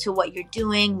background to what you're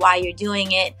doing, why you're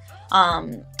doing it.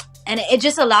 And it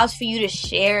just allows for you to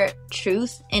share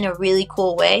truth in a really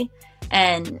cool way.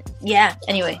 And yeah,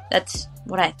 anyway, that's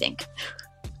what I think.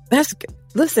 That's good.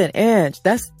 Listen, Ange,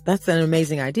 that's an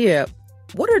amazing idea.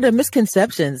 What are the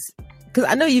misconceptions? Because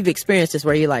I know you've experienced this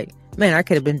where you're like, man, I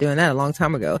could have been doing that a long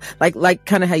time ago. Like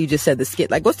kind of how you just said the skit.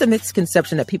 Like, what's the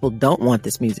misconception that people don't want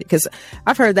this music? Because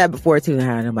I've heard that before too.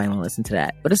 Nobody want to listen to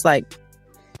that. But it's like,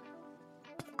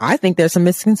 I think there's some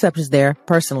misconceptions there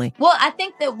personally. Well, I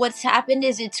think that what's happened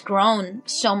is it's grown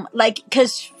so like,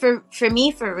 because for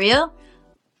me, for real,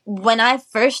 when I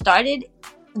first started,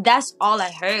 that's all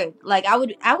I heard. Like, I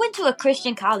went to a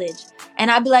Christian college, and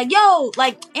I'd be like, yo,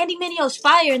 like, Andy Mineo's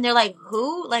fire. And they're like,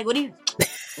 who? Like, what are you,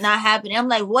 not happening? I'm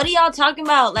like, what are y'all talking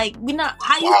about? Like, nah,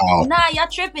 y'all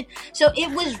tripping. So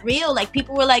it was real. Like,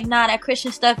 people were like, nah, that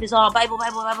Christian stuff is all Bible, blah,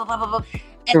 blah, blah, blah.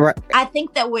 And right. I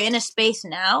think that we're in a space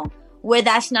now where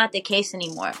that's not the case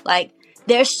anymore. Like,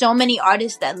 there's so many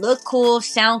artists that look cool,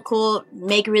 sound cool,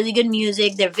 make really good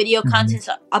music. Their video content's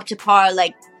up to par.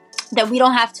 Like, that we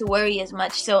don't have to worry as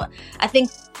much. So I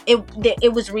think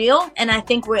it was real, and I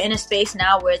think we're in a space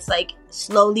now where it's like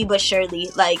slowly but surely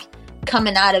like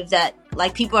coming out of that.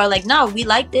 Like, people are like, no, we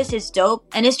like this, it's dope,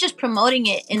 and it's just promoting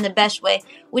it in the best way,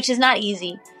 which is not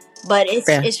easy, but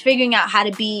it's figuring out how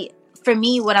to be. For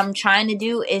me, what I'm trying to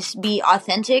do is be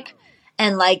authentic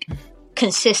and like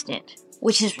consistent,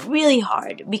 which is really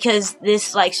hard, because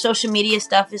this like social media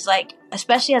stuff is like,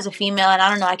 especially as a female, and I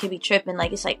don't know, I could be tripping.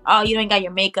 Like, it's like, oh, you ain't got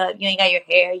your makeup, you ain't got your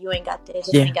hair, you ain't got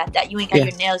this, you ain't got that, you ain't got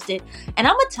your nails did. And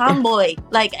I'm a tomboy.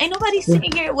 Like, ain't nobody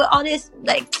sitting here with all this,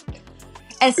 like,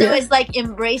 and so it's like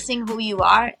embracing who you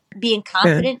are, being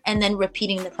confident, and then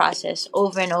repeating the process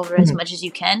over and over as much as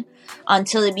you can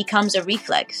until it becomes a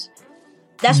reflex.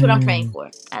 That's what I'm praying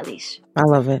for, at least. I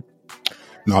love it.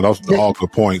 No, those are all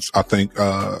good points. I think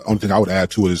only thing I would add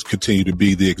to it is continue to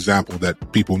be the example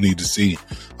that people need to see.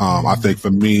 I think for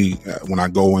me, when I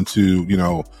go into,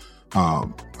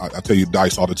 I tell you,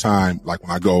 Dice, all the time, like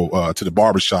when I go to the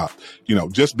barbershop,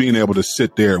 just being able to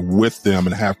sit there with them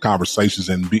and have conversations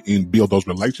and build those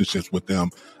relationships with them,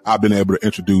 I've been able to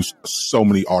introduce so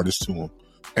many artists to them.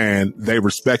 And they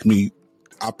respect me.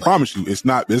 I promise you,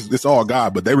 it's all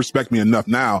God, but they respect me enough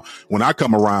now. When I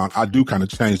come around, I do kind of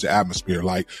change the atmosphere.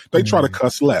 Like they try to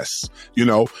cuss less,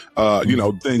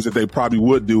 things that they probably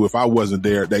would do if I wasn't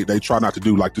there. They try not to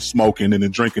do, like the smoking and the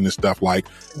drinking and stuff. Like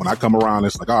when I come around,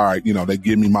 it's like, all right, they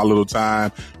give me my little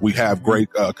time. We have great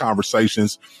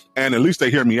conversations, and at least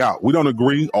they hear me out. We don't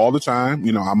agree all the time.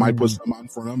 I might put something out in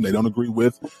front of them they don't agree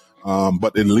with.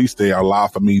 But at least they allow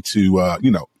for me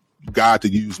to, God to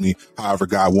use me however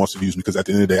God wants to use me. Because at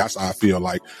the end of the day, that's how I feel.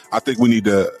 Like, I think we need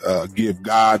to give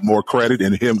God more credit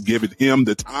and giving him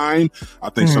the time. I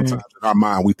think sometimes in our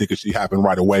mind, we think it should happen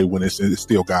right away when it's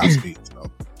still God's speed.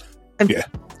 So, yeah.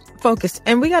 Focus.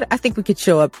 And I think we could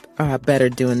show up better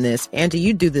doing this. Angie,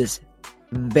 you do this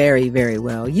very, very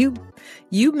well. You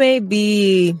may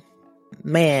be,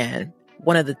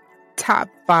 one of the top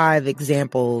 5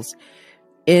 examples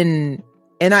and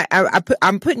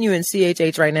I'm putting you in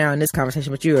CHH right now in this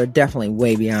conversation, but you are definitely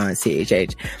way beyond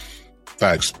CHH.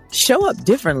 Facts. Show up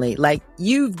differently. Like,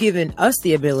 you've given us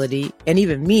the ability, and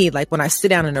even me, like when I sit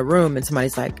down in a room and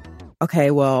somebody's like, okay,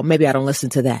 well, maybe I don't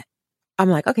listen to that. I'm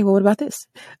like, okay, well, what about this?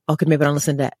 Okay, maybe I don't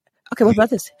listen to that. Okay, what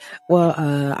about this? Well,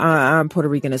 I'm Puerto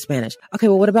Rican and Spanish. Okay,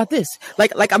 well, what about this?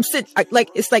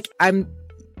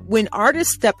 When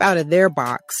artists step out of their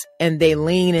box and they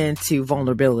lean into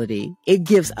vulnerability, it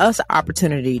gives us an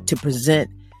opportunity to present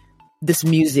this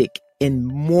music in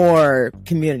more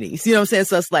communities. You know what I'm saying?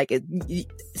 So it's like,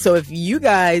 so if you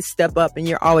guys step up and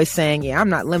you're always saying, yeah, I'm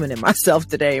not limiting myself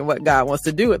today and what God wants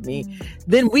to do with me,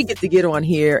 then we get to get on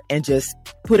here and just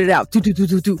put it out to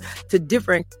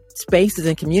different spaces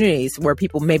and communities where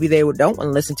people, maybe they don't want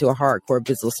to listen to a hardcore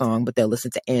Bizzle song, but they'll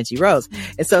listen to Angie Rose.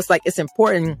 And so it's like, it's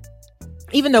important.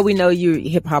 Even though we know you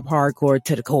hip hop hardcore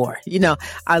to the core,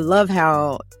 I love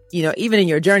how, even in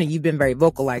your journey, you've been very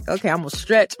vocal, like, okay, I'm going to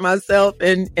stretch myself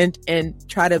and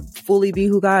try to fully be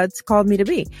who God's called me to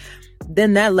be.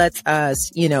 Then that lets us,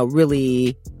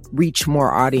 really reach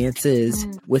more audiences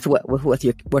with what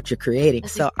you're creating.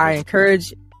 That's so I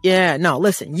encourage,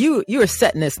 listen, you are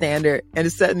setting the standard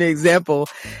and setting the example.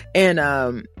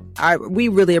 And, we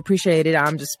really appreciate it.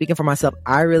 I'm just speaking for myself.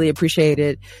 I really appreciate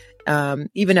it.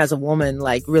 Even as a woman,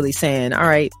 like really saying, all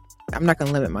right, I'm not going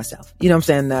to limit myself. You know what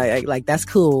I'm saying? Like, that's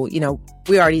cool.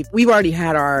 We've already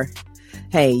had our,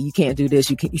 hey, you can't do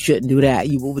this. You shouldn't do that.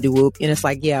 You whoop de whoop. And it's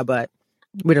like, yeah, but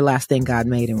we're the last thing God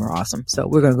made and we're awesome. So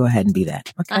we're going to go ahead and be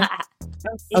that. Okay.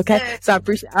 Okay. So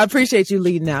I appreciate you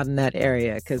leading out in that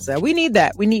area, because we need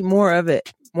that. We need more of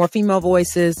it. More female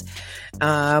voices,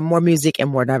 more music, and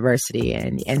more diversity.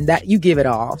 And that you give it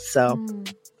all. So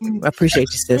I appreciate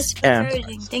you, sis.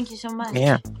 Thank you so much.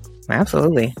 Yeah,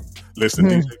 absolutely. Listen,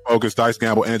 DJ Focus, Dice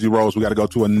Gamble, Angie Rose, we got to go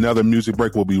to another music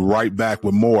break. We'll be right back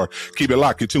with more. Keep it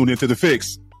locked. You're tuned into The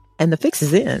Fix. And The Fix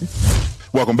is in.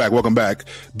 Welcome back.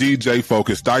 DJ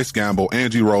Focus, Dice Gamble,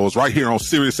 Angie Rose, right here on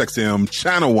Sirius XM,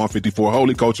 Channel 154,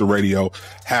 Holy Culture Radio.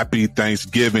 Happy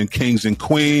Thanksgiving, kings and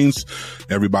queens.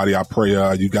 Everybody, I pray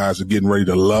you guys are getting ready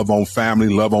to love on family,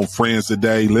 love on friends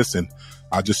today. Listen,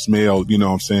 I just smelled,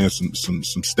 some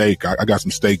steak. I got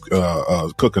some steak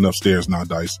cooking upstairs now,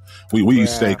 Dice. We eat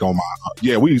steak on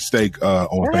we eat steak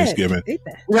on Thanksgiving.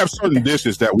 We have certain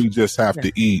dishes that we just have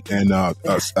to eat, and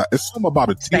it's something about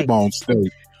a T-bone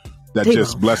steak that T-bone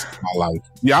just blesses my life.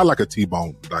 Yeah, I like a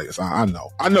T-bone, Dice. I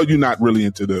know you're not really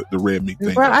into the red meat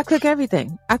thing. Bro, I cook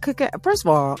everything. First of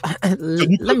all,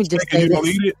 let me just say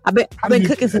this. I've been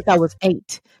cooking since I was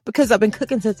 8. Because I've been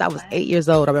cooking since I was 8 years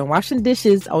old. I've been washing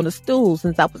dishes on a stool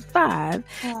since I was 5.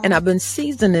 And I've been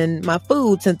seasoning my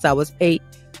food since I was 8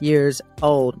 years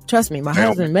old. Trust me, my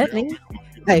husband met me.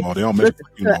 Hey,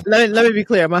 let me be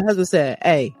clear. My husband said,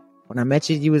 hey, when I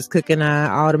met you, you was cooking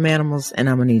all them animals, and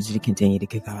I'm going to need you to continue to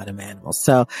cook all them animals.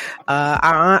 So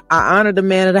I honor the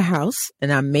man of the house,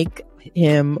 and I make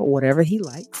him whatever he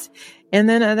likes. And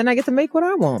then I get to make what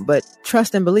I want. But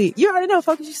trust and believe. You already know,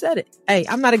 Focus, you said it. Hey,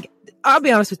 I'll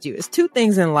be honest with you. It's 2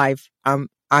 things in life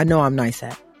I know I'm nice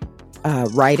at.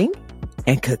 Writing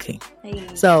and cooking. Hey.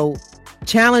 So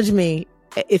challenge me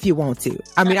if you want to.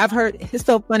 I mean, I've heard, it's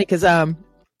so funny because,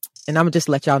 and I'm gonna just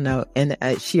let y'all know, and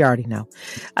she already know.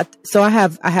 So I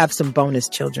have some bonus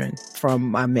children from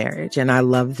my marriage, and I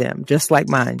love them just like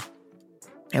mine.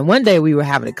 And one day we were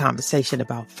having a conversation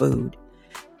about food,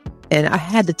 and I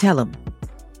had to tell him,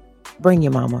 bring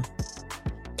your mama.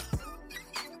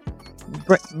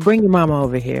 Bring your mama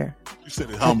over here. You said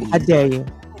it humbly. I dare you.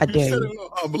 I dare you.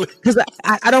 Because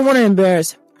I don't want to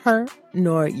embarrass her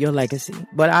nor your legacy.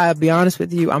 But I'll be honest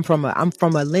with you, I'm from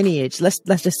a lineage. Let's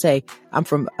just say I'm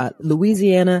from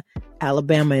Louisiana,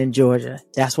 Alabama, and Georgia.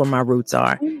 That's where my roots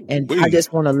are. And I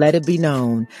just want to let it be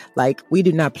known, like, we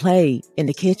do not play in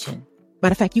the kitchen.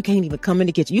 Matter of fact, you can't even come in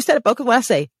the kitchen. You said it, focus. What I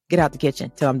say, get out the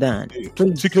kitchen till I'm done.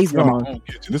 Please go on.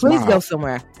 Please go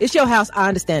somewhere. It's your house. I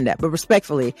understand that. But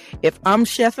respectfully, if I'm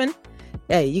chefing,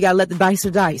 hey, you got to let the dice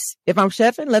or dice. If I'm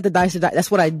chefing, let the dice or dice.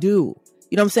 That's what I do.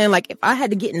 You know what I'm saying? Like, if I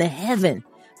had to get into heaven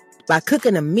by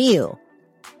cooking a meal,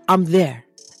 I'm there.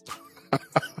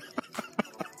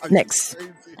 Next.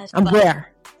 I'm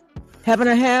there. Heaven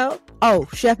or hell? Oh,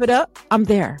 chef it up? I'm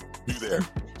there. You there.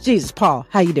 Jesus, Paul,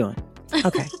 how you doing?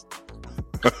 Okay.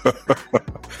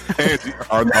 Angie,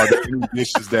 are there any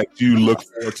dishes that you look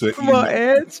forward to eating? Come on,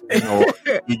 Angie.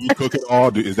 Do you cook it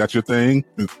all? Is that your thing?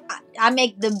 I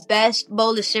make the best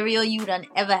bowl of cereal you done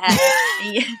ever had.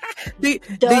 do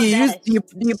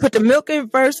you put the milk in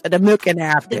first or the milk in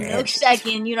after? The milk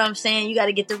second, you know what I'm saying? You got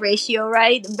to get the ratio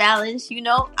right, the balance, you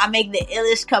know? I make the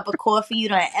illest cup of coffee you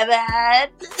done ever had.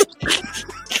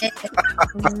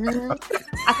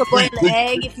 I could boil the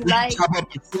egg if you like. Chop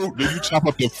up the fruit. Do you chop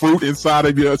up the fruit inside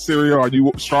of your cereal? Are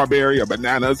you strawberry or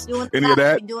bananas? Any of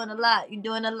that? You're doing a lot. He's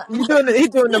doing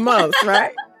the most,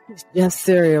 right? Just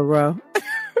cereal, bro.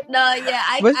 No, yeah,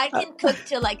 I can cook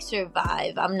to like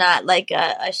survive. I'm not like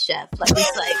a chef. Like,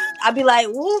 it's like I'll be like,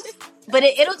 woof, but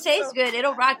it'll taste good.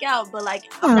 It'll rock out. But like,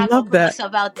 I'm not gonna put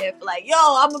myself out there for like, yo,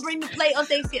 I'm gonna bring the plate on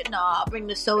Thanksgiving. No, I'll bring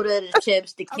the soda, the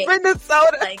chips, the cake. Bring the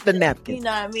soda, like the napkin. You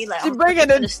know what I mean? Like, I'm bringing it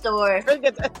to the store.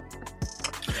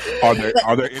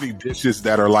 Are there any dishes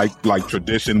that are like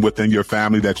tradition within your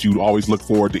family that you always look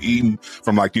forward to eating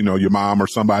from, like, you know, your mom or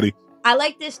somebody? I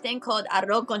like this thing called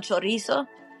arroz con chorizo.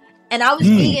 And I was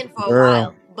vegan for a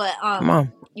while, but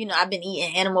you know, I've been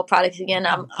eating animal products again.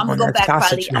 I'm gonna go back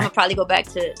probably. I'm gonna probably go back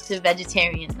to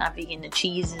vegetarian, not vegan. The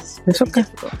cheese is okay.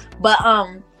 Difficult. But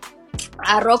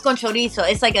arroz con chorizo,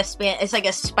 it's like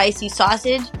a spicy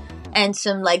sausage and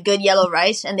some like good yellow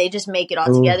rice, and they just make it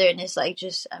all together, and it's like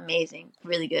just amazing,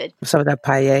 really good. What's up with that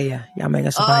paella? Y'all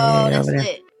making some paella over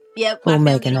there? Yep, my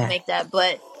family don't make that,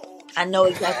 but I know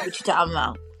exactly what you're talking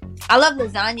about. I love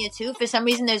lasagna too. For some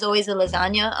reason, there's always a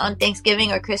lasagna on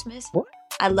Thanksgiving or Christmas. What?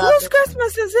 I love Whose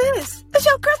Christmas is this? It's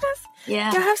your Christmas?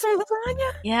 Yeah. Y'all have some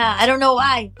lasagna? Yeah, I don't know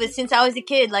why, but since I was a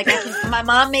kid, like my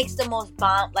mom makes the most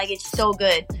bomb. Like, it's so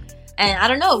good. And I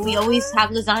don't know, we always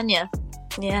have lasagna.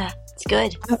 Yeah, it's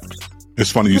good. It's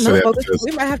funny you say that. Because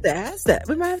we might have to ask that.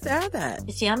 We might have to add that.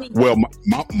 It's yummy. Well,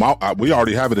 we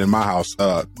already have it in my house.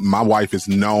 My wife is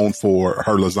known for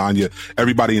her lasagna.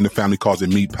 Everybody in the family calls it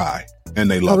meat pie,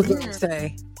 and they love it.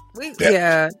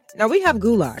 No, we have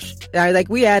goulash. Like,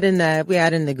 we add in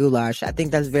the goulash. I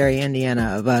think that's very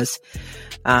Indiana of us.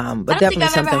 But definitely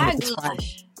something with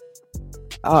goulash.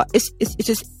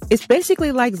 It's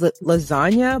basically like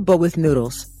lasagna, but with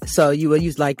noodles. So you would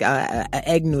use like an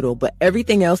egg noodle, but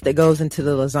everything else that goes into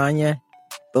the lasagna,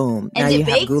 boom. And now you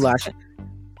have goulash.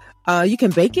 You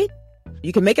can bake it.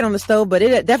 You can make it on the stove, but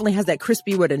it definitely has that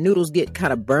crispy where the noodles get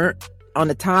kind of burnt on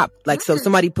the top. Like, so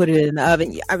somebody put it in the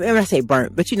oven. I mean, I say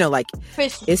burnt, but you know, like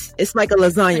it's like a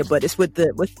lasagna, but it's with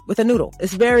a noodle.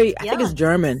 It's very, I think it's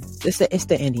German. It's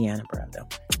the Indiana bread though.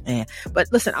 Yeah. But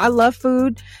listen, I love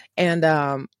food, and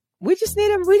we need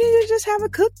to just have a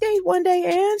cook date one day,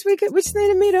 and we just need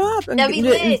to meet up. That'd be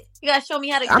lit. You gotta show me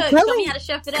how to cook. Show me how to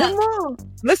chef it up. Come on.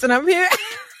 Listen, I'm here.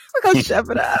 We're gonna chef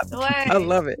it up. I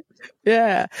love it.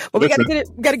 Yeah. Well, we gotta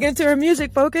get into our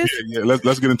music, focus. Yeah.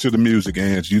 Let's get into the music,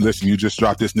 Angie. You just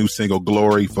dropped this new single,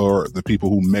 Glory, for the people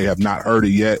who may have not heard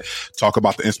it yet. Talk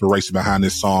about the inspiration behind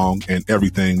this song and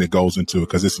everything that goes into it,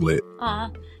 because it's lit.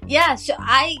 Yeah. So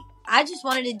I just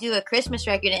wanted to do a Christmas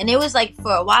record, and it was like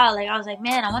for a while, like I was like,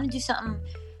 man, I want to do something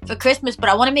for Christmas, but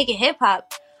I want to make it hip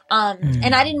hop.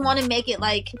 And I didn't want to make it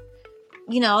like,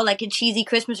 you know, like a cheesy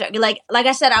Christmas record. Like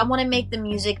I said, I want to make the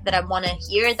music that I want to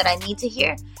hear, that I need to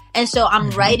hear. And so I'm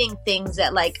writing things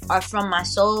that like are from my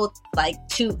soul,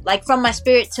 from my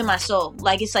spirit to my soul.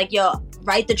 Like, it's like, yo,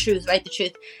 write the truth.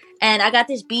 And I got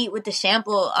this beat with the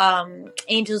sample,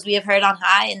 Angels We Have Heard on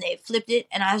High, and they flipped it,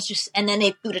 and then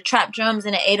they threw the trap drums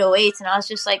and the 808s, and I was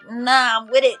just like, nah, I'm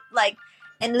with it. Like,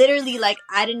 and literally, like,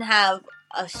 I didn't have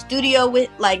a studio with,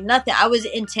 like, nothing. I was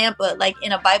in Tampa, like,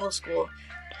 in a Bible school,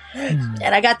 and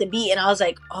I got the beat, and I was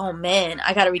like, oh man,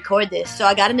 I gotta record this. So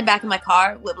I got in the back of my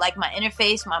car with, like, my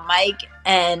interface, my mic,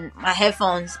 and my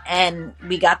headphones, and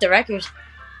we got the record.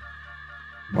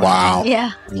 Wow.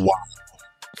 Yeah. Wow.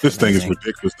 This thing is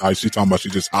ridiculous. She's talking about she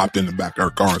just hopped in the back of her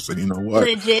car and said, you know what?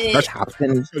 Legit. That's how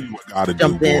you what gotta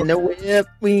jump do, in the whip.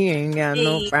 We ain't got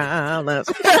no problems.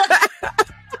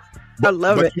 I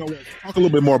love it. You know what? Talk a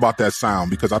little bit more about that sound,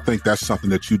 because I think that's something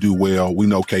that you do well. We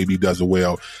know KB does it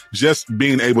well. Just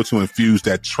being able to infuse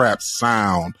that trap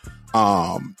sound,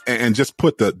 and just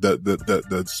put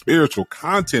the spiritual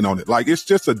content on it. Like, it's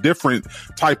just a different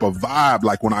type of vibe.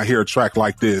 Like when I hear a track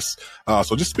like this,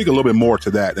 so just speak a little bit more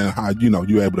to that and how,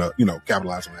 you're able to,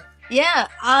 capitalize on that. Yeah,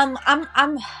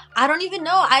 I don't even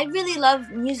know. I really love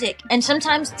music, and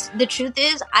sometimes the truth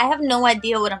is, I have no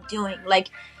idea what I'm doing. Like,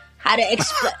 how to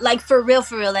explain? Like, for real.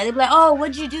 Like, they'd be like, "Oh,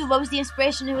 what'd you do? What was the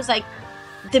inspiration?" It was like,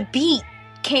 the beat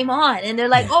came on, and they're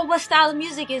like, "Oh, what style of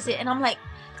music is it?" And I'm like,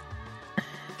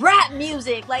 rap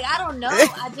music. Like, I don't know.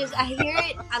 I hear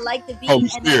it. I like the beat,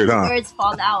 and then the words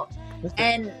fall out,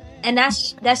 and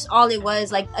that's all it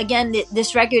was. Like, again,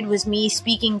 this record was me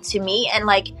speaking to me, and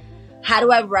like, how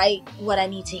do I write what I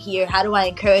need to hear? How do I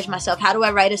encourage myself? How do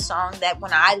I write a song that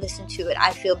when I listen to it,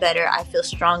 I feel better, I feel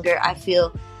stronger, I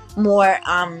feel more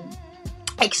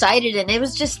excited? And it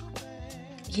was just,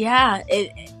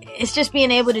 it's just being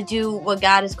able to do what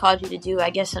God has called you to do, I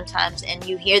guess, sometimes. And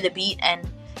you hear the beat, and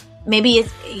maybe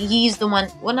he's the one.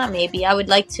 Well, not maybe. I would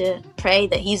like to pray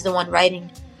that he's the one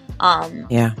writing. And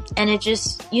it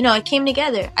just, it came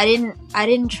together. I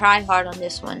didn't try hard on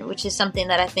this one, which is something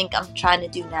that I think I'm trying to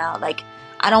do now. Like,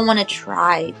 I don't want to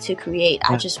try to create.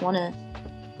 I just want to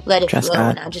let it Trust flow,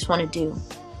 God. and I just want to do.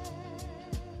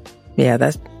 Yeah,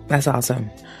 that's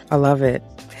awesome. I love it.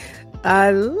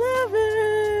 I love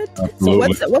it.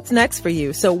 Absolutely. So what's next for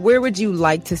you? So where would you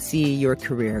like to see your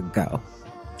career go?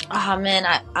 Oh man,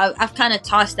 I've kind of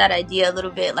tossed that idea a little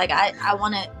bit. Like,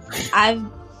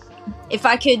 if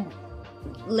I could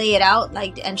lay it out,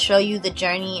 like, and show you the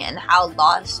journey and how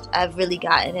lost I've really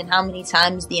gotten, and how many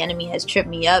times the enemy has tripped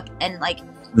me up, and like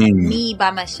me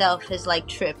by myself has like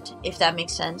tripped, if that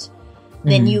makes sense,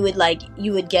 then you would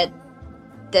get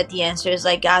that the answer is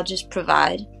like, God, just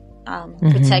provide,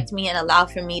 protect me, and allow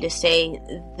for me to say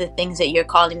the things that you're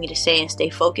calling me to say, and stay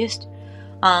focused.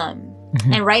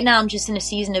 And right now I'm just in a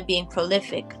season of being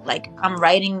prolific. Like, I'm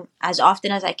writing as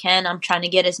often as I can. I'm trying to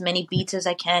get as many beats as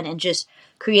I can, and just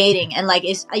creating. And like,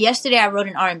 yesterday I wrote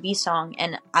an R&B song,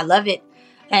 and I love it.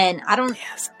 And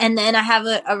and then I have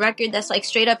a record that's like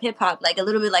straight up hip hop, like a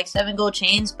little bit like 7 Gold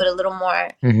Chains, but a little more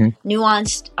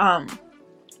nuanced.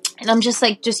 And I'm just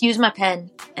like, just use my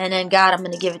pen, and then God, I'm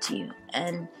going to give it to you.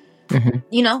 And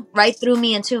write through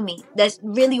me and to me. That's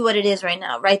really what it is right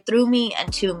now. Write through me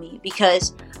and to me,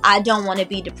 because I don't want to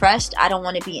be depressed. I don't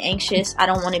want to be anxious. I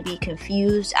don't want to be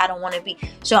confused. I don't want to be.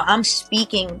 So I'm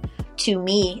speaking to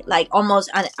me, like, almost,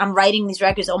 I'm writing these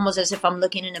records almost as if I'm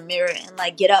looking in a mirror, and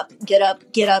like, get up, get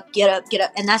up, get up, get up, get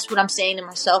up. And that's what I'm saying to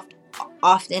myself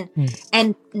often.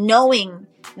 And knowing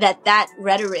that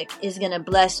rhetoric is going to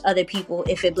bless other people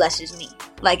if it blesses me.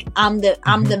 Like, I'm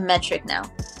the metric now.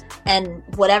 And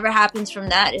whatever happens from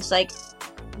that, it's like,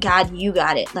 God, you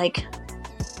got it. Like,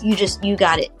 you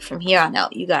got it from here on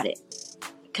out. You got it.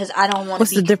 Because I don't want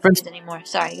to be confused anymore.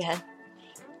 Sorry, go ahead.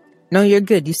 No, you're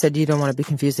good. You said you don't want to be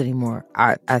confused anymore.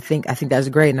 I think that's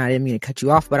great, and I didn't mean to cut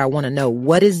you off, but I want to know,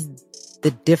 what is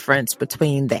the difference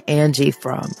between the Angie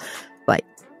from like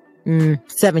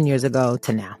 7 years ago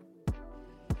to now?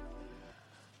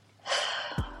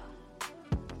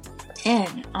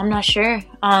 Man, I'm not sure.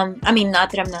 I mean,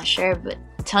 not that I'm not sure, but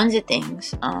tons of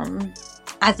things.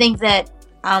 I think that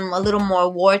I'm a little more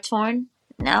war torn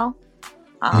now.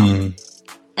 And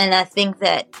I think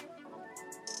that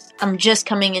I'm just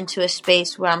coming into a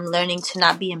space where I'm learning to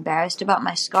not be embarrassed about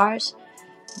my scars,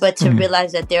 but to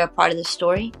realize that they're a part of the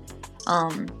story.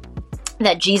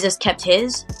 That Jesus kept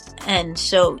his. And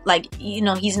so, like,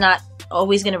 he's not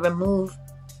always going to remove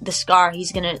the scar.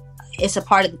 It's a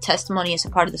part of the testimony. It's a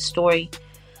part of the story.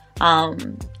 I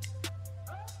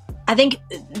think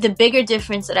the bigger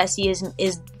difference that I see is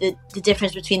the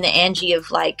difference between the Angie of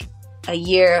like a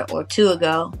year or two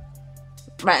ago.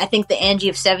 Right. I think the Angie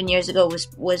of 7 years ago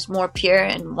was more pure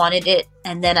and wanted it.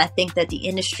 And then I think that the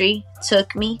industry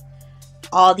took me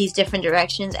all these different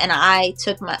directions, and I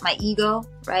took my ego,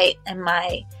 right, and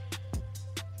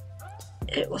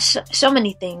it was so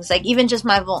many things, like even just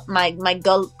my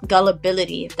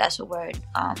gullibility, if that's a word.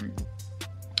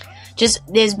 Just,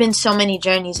 there's been so many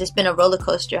journeys. It's been a roller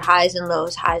coaster, highs and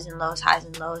lows, highs and lows, highs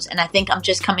and lows. And I think I'm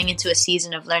just coming into a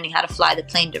season of learning how to fly the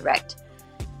plane direct.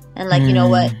 And like, you know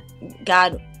what,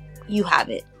 God, you have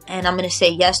it. And I'm going to say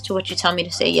yes to what you tell me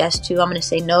to say yes to. I'm going to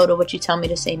say no to what you tell me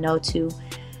to say no to.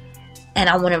 And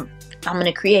I'm going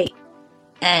to create.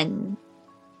 And,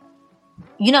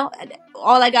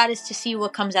 all I got is to see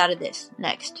what comes out of this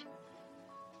next.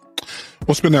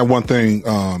 What's been that one thing,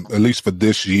 at least for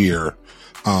this year,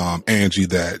 Angie,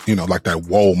 that, like that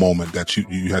whoa moment that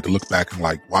you had to look back and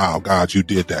like, wow, God, you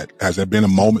did that. Has there been a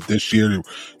moment this year,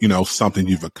 something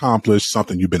you've accomplished,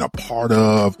 something you've been a part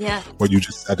of, where you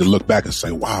just had to look back and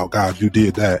say, wow, God, you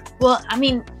did that? Well, I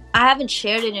mean, I haven't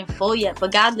shared it in full yet,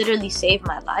 but God literally saved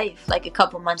my life like a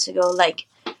couple months ago. Like,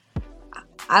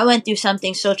 I went through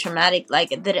something so traumatic,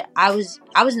 like that I was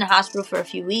in the hospital for a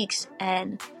few weeks,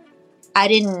 and I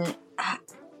didn't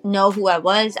know who I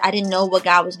was. I didn't know what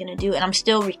God was going to do, and I'm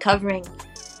still recovering.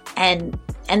 And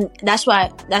that's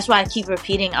why I keep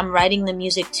repeating, I'm writing the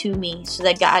music to me, so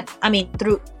that God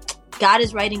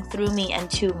is writing through me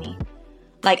and to me.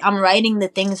 Like, I'm writing the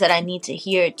things that I need to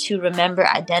hear to remember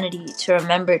identity, to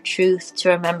remember truth, to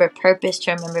remember purpose,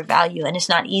 to remember value. And it's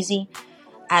not easy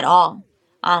at all.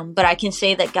 But I can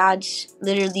say that God's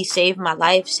literally saved my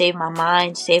life, saved my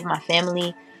mind, saved my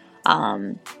family.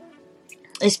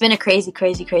 It's been a crazy,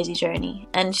 crazy, crazy journey.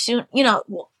 And soon,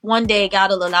 one day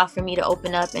God will allow for me to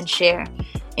open up and share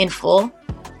in full.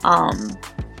 But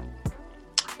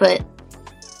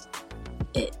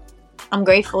I'm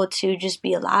grateful to just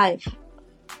be alive.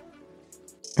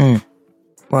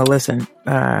 Well, listen,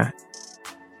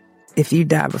 if you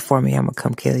die before me, I'm going to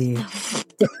come kill you.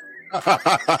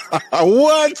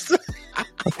 What?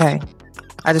 Okay.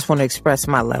 I just want to express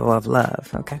my level of love.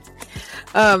 Okay.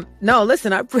 No,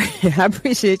 listen, I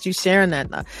appreciate you sharing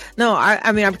that. No,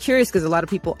 I mean, I'm curious because a lot of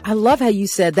people, I love how you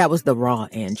said that was the raw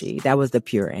Angie. That was the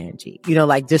pure Angie,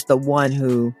 like just the one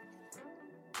who,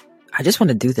 I just want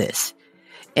to do this.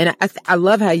 And I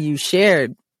love how you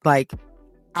shared, like,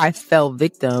 I fell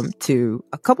victim to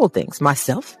a couple things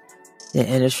myself in the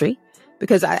industry,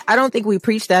 because I don't think we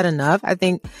preach that enough. I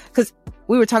think because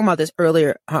we were talking about this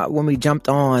earlier when we jumped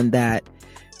on, that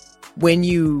when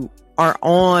you are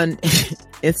on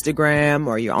Instagram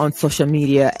or you're on social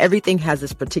media, everything has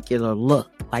this particular look.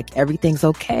 Like, everything's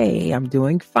okay. I'm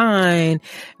doing fine.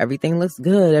 Everything looks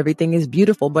good. Everything is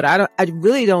beautiful. But I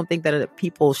really don't think that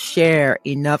people share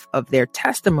enough of their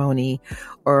testimony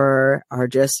or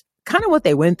just kind of what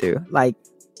they went through. Like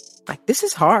this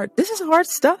is hard. This is hard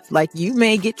stuff. Like, you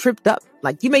may get tripped up.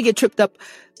 Like, you may get tripped up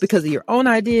because of your own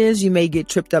ideas. You may get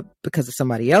tripped up because of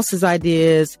somebody else's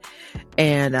ideas.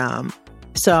 And,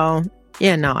 so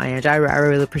yeah, no, Ange, I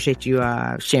really appreciate you,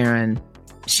 sharing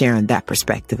that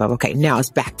perspective of, okay, now it's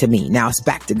back to me. Now it's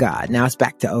back to God. Now it's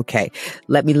back to, okay,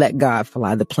 let me let God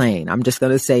fly the plane. I'm just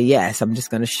going to say yes. I'm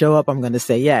just going to show up. I'm going to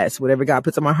say yes. Whatever God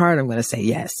puts on my heart, I'm going to say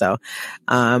yes. So,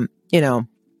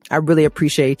 I really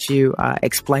appreciate you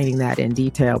explaining that in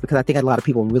detail, because I think a lot of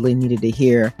people really needed to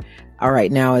hear, all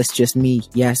right, now it's just me.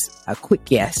 Yes. A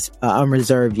quick yes,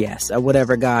 unreserved yes,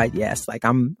 whatever, God. Yes. Like,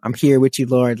 I'm here with you,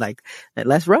 Lord. Like,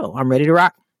 let's roll. I'm ready to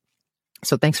rock.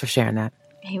 So thanks for sharing that.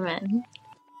 Amen.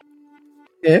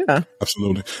 Yeah,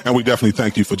 absolutely. And we definitely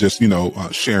thank you for just,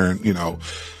 sharing,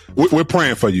 we're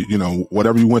praying for you,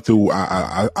 whatever you went through.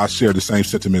 I share the same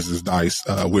sentiments as Dice.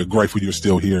 We're grateful you're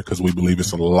still here, because we believe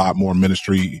it's a lot more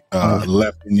ministry,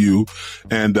 left in you.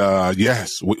 And,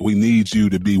 yes, we need you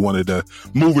to be one of the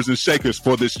movers and shakers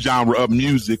for this genre of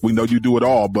music. We know you do it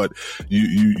all, but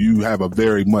you have a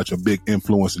very much a big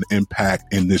influence and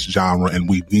impact in this genre. And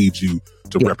we need you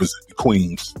to represent the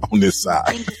queens on this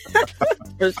side.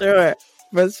 For sure.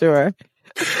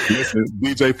 Listen,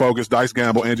 DJ Focus, Dice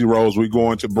Gamble, Angie Rose, we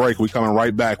going to break. We coming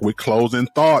right back with closing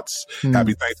thoughts.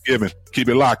 Happy Thanksgiving. Keep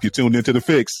it locked. You're tuned into The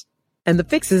Fix. And The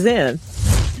Fix is in.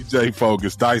 DJ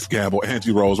Focus, Dice Gamble,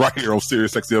 Angie Rose, right here on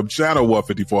Sirius XM Channel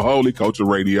 154, Holy Culture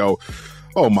Radio.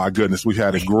 Oh my goodness, we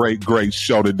had a great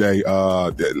show today.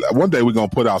 One day we're gonna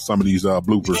put out some of these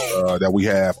bloopers that we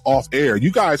have off air.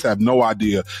 You guys have no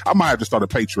idea. I might have to start a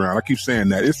Patreon. I keep saying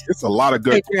that. It's a lot of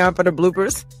good Patreon for the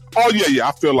bloopers. Oh yeah.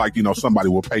 I feel like, somebody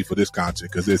will pay for this content,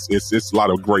 because it's a lot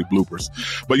of great bloopers.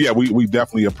 But yeah, we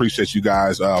definitely appreciate you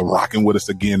guys rocking with us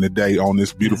again today on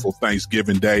this beautiful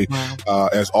Thanksgiving Day. Wow.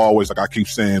 As always, like I keep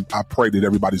saying, I pray that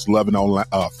everybody's loving on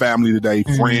family today,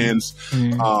 friends.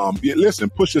 Listen,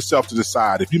 push yourself to the side.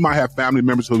 If you might have family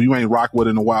members who you ain't rock with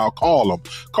in a while, call them.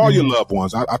 Call your loved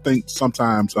ones. I think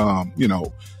sometimes,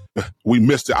 we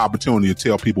miss the opportunity to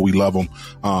tell people we love them,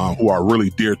 who are really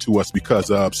dear to us,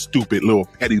 because of stupid little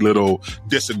petty little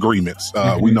disagreements.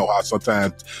 We know how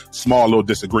sometimes small little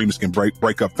disagreements can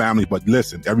break up family, but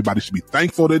listen, everybody should be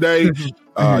thankful today.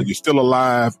 You're still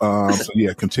alive. So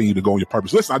yeah, continue to go on your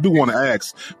purpose. Listen, I do want to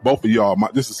ask both of y'all,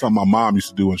 this is something my mom used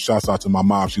to do, and shouts out to my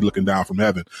mom. She's looking down from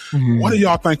heaven. What are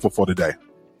y'all thankful for today?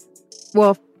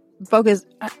 Well, Focus,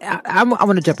 I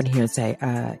want to jump in here and say,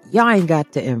 y'all ain't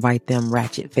got to invite them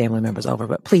ratchet family members over,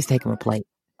 but please take them a plate.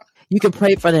 You can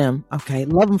pray for them. Okay.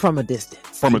 Love them from a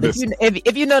distance. From a distance.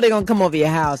 If you know they're going to come over your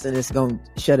house and it's going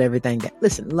to shut everything down.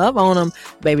 Listen, love on them.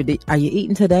 Baby, are you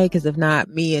eating today? Because if not,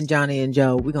 me and Johnny and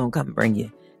Joe, we're going to come and bring you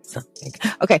something.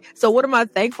 Okay. So what am I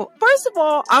thankful? First of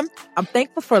all, I'm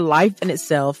thankful for life in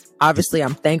itself. Obviously,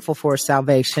 I'm thankful for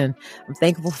salvation. I'm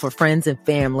thankful for friends and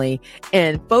family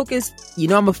and focus. You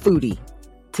know, I'm a foodie.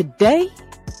 Today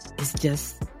is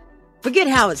just, forget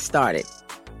how it started.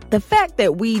 The fact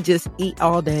that we just eat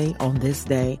all day on this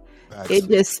day,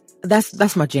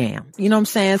 that's my jam. You know what I'm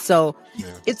saying? So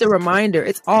it's a reminder.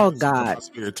 It's all God.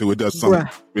 Spirit too. It does something.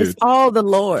 It's all the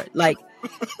Lord. Like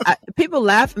people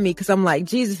laugh at me because I'm like,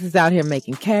 Jesus is out here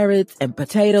making carrots and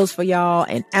potatoes for y'all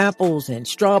and apples and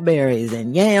strawberries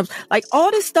and yams. Like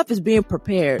all this stuff is being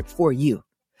prepared for you.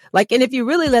 Like, and if you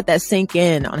really let that sink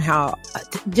in on how,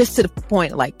 just to the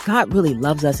point, like God really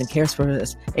loves us and cares for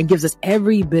us and gives us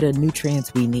every bit of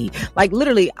nutrients we need. Like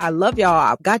literally, I love y'all.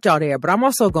 I've got y'all there, but I'm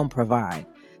also going to provide.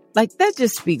 Like that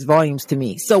just speaks volumes to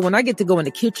me. So when I get to go in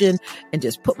the kitchen and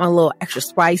just put my little extra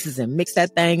spices and mix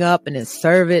that thing up and then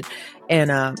serve it.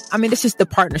 And, I mean, it's just the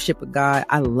partnership with God.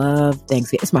 I love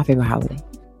Thanksgiving. It's my favorite holiday.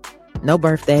 No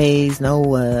birthdays, no,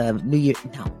 New Year,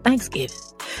 no, Thanksgiving.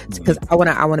 Because I want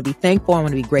to be thankful. I want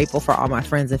to be grateful for all my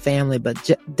friends and family, but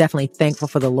definitely thankful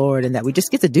for the Lord and that we just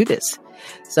get to do this.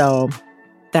 So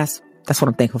that's what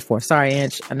I'm thankful for. Sorry,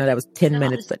 Ange. I know that was 10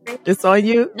 minutes, but it's on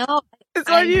you. No, it's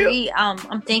I on you. agree.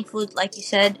 I'm thankful, like you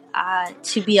said,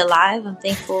 to be alive. I'm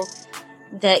thankful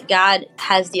that God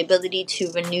has the ability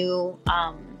to renew,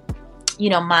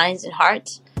 minds and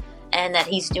hearts, and that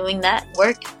He's doing that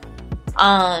work.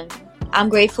 I'm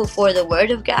grateful for the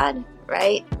Word of God,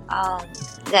 right?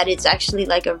 That it's actually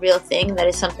like a real thing, that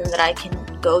is something that I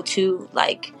can go to,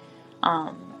 like,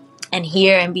 and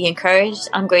hear and be encouraged.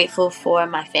 I'm grateful for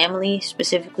my family,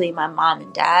 specifically my mom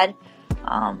and dad.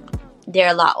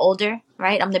 They're a lot older,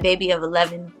 right? I'm the baby of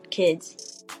 11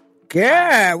 kids.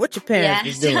 Girl, what your parents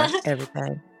is doing?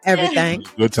 Everything.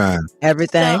 Good time.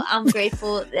 Everything. So I'm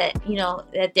grateful that,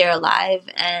 that they're alive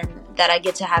and that I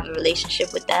get to have a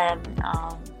relationship with them.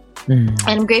 And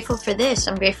I'm grateful for this.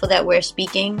 I'm grateful that we're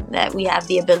speaking, that we have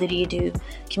the ability to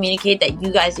communicate, that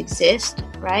you guys exist,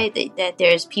 right? That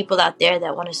there's people out there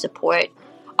that want to support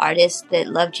artists that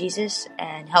love Jesus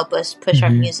and help us push our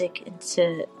music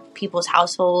into people's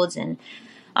households and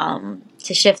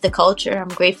to shift the culture. I'm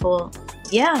grateful,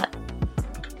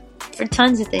 for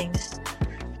tons of things.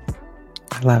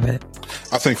 I love it.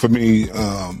 I think for me,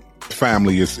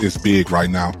 family is big right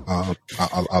now.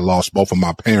 I lost both of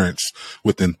my parents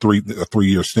within a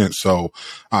 3-year stint. So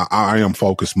I am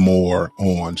focused more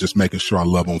on just making sure I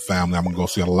love on family. I'm going to go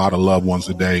see a lot of loved ones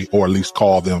today, or at least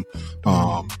call them,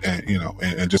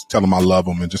 and just tell them I love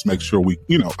them and just make sure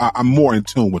I'm more in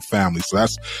tune with family. So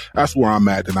that's where I'm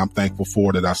at. And I'm thankful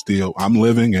for that. I'm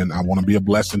living, and I want to be a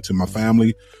blessing to my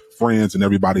family, friends, and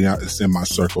everybody out that's in my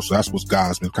circle. So that's what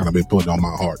God's been putting on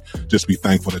my heart. Just be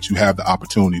thankful that you have the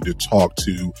opportunity to talk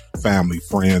to family,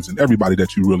 friends, and everybody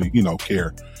that you really,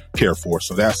 care for.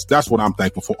 So that's what I'm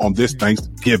thankful for on this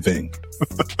Thanksgiving.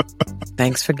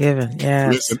 Thanks for giving. Yeah.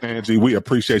 Listen, Angie, we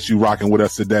appreciate you rocking with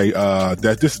us today.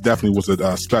 This definitely was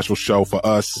a special show for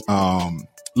us.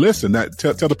 Listen,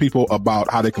 tell the people about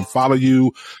how they can follow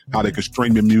you, how they can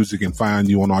stream your music and find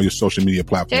you on all your social media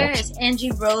platforms. Sure, it's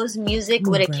Angie Rose Music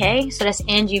with a K. So that's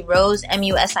Angie Rose,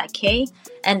 MUSIK.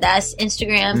 And that's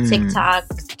Instagram, TikTok,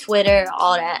 Twitter,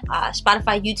 all that.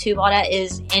 Spotify, YouTube, all that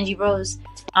is Angie Rose.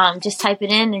 Just type it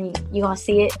in and you're going to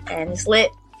see it, and it's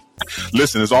lit.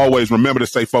 Listen, as always, remember to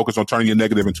stay focused on turning your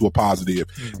negative into a positive.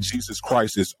 Jesus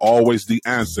Christ is always the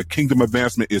answer. Kingdom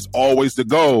advancement is always the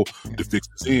goal. The fix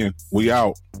is in. We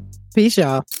out. Peace,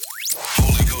 y'all.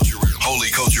 Holy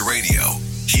Culture Radio.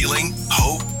 Healing,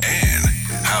 hope, and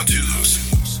how-tos.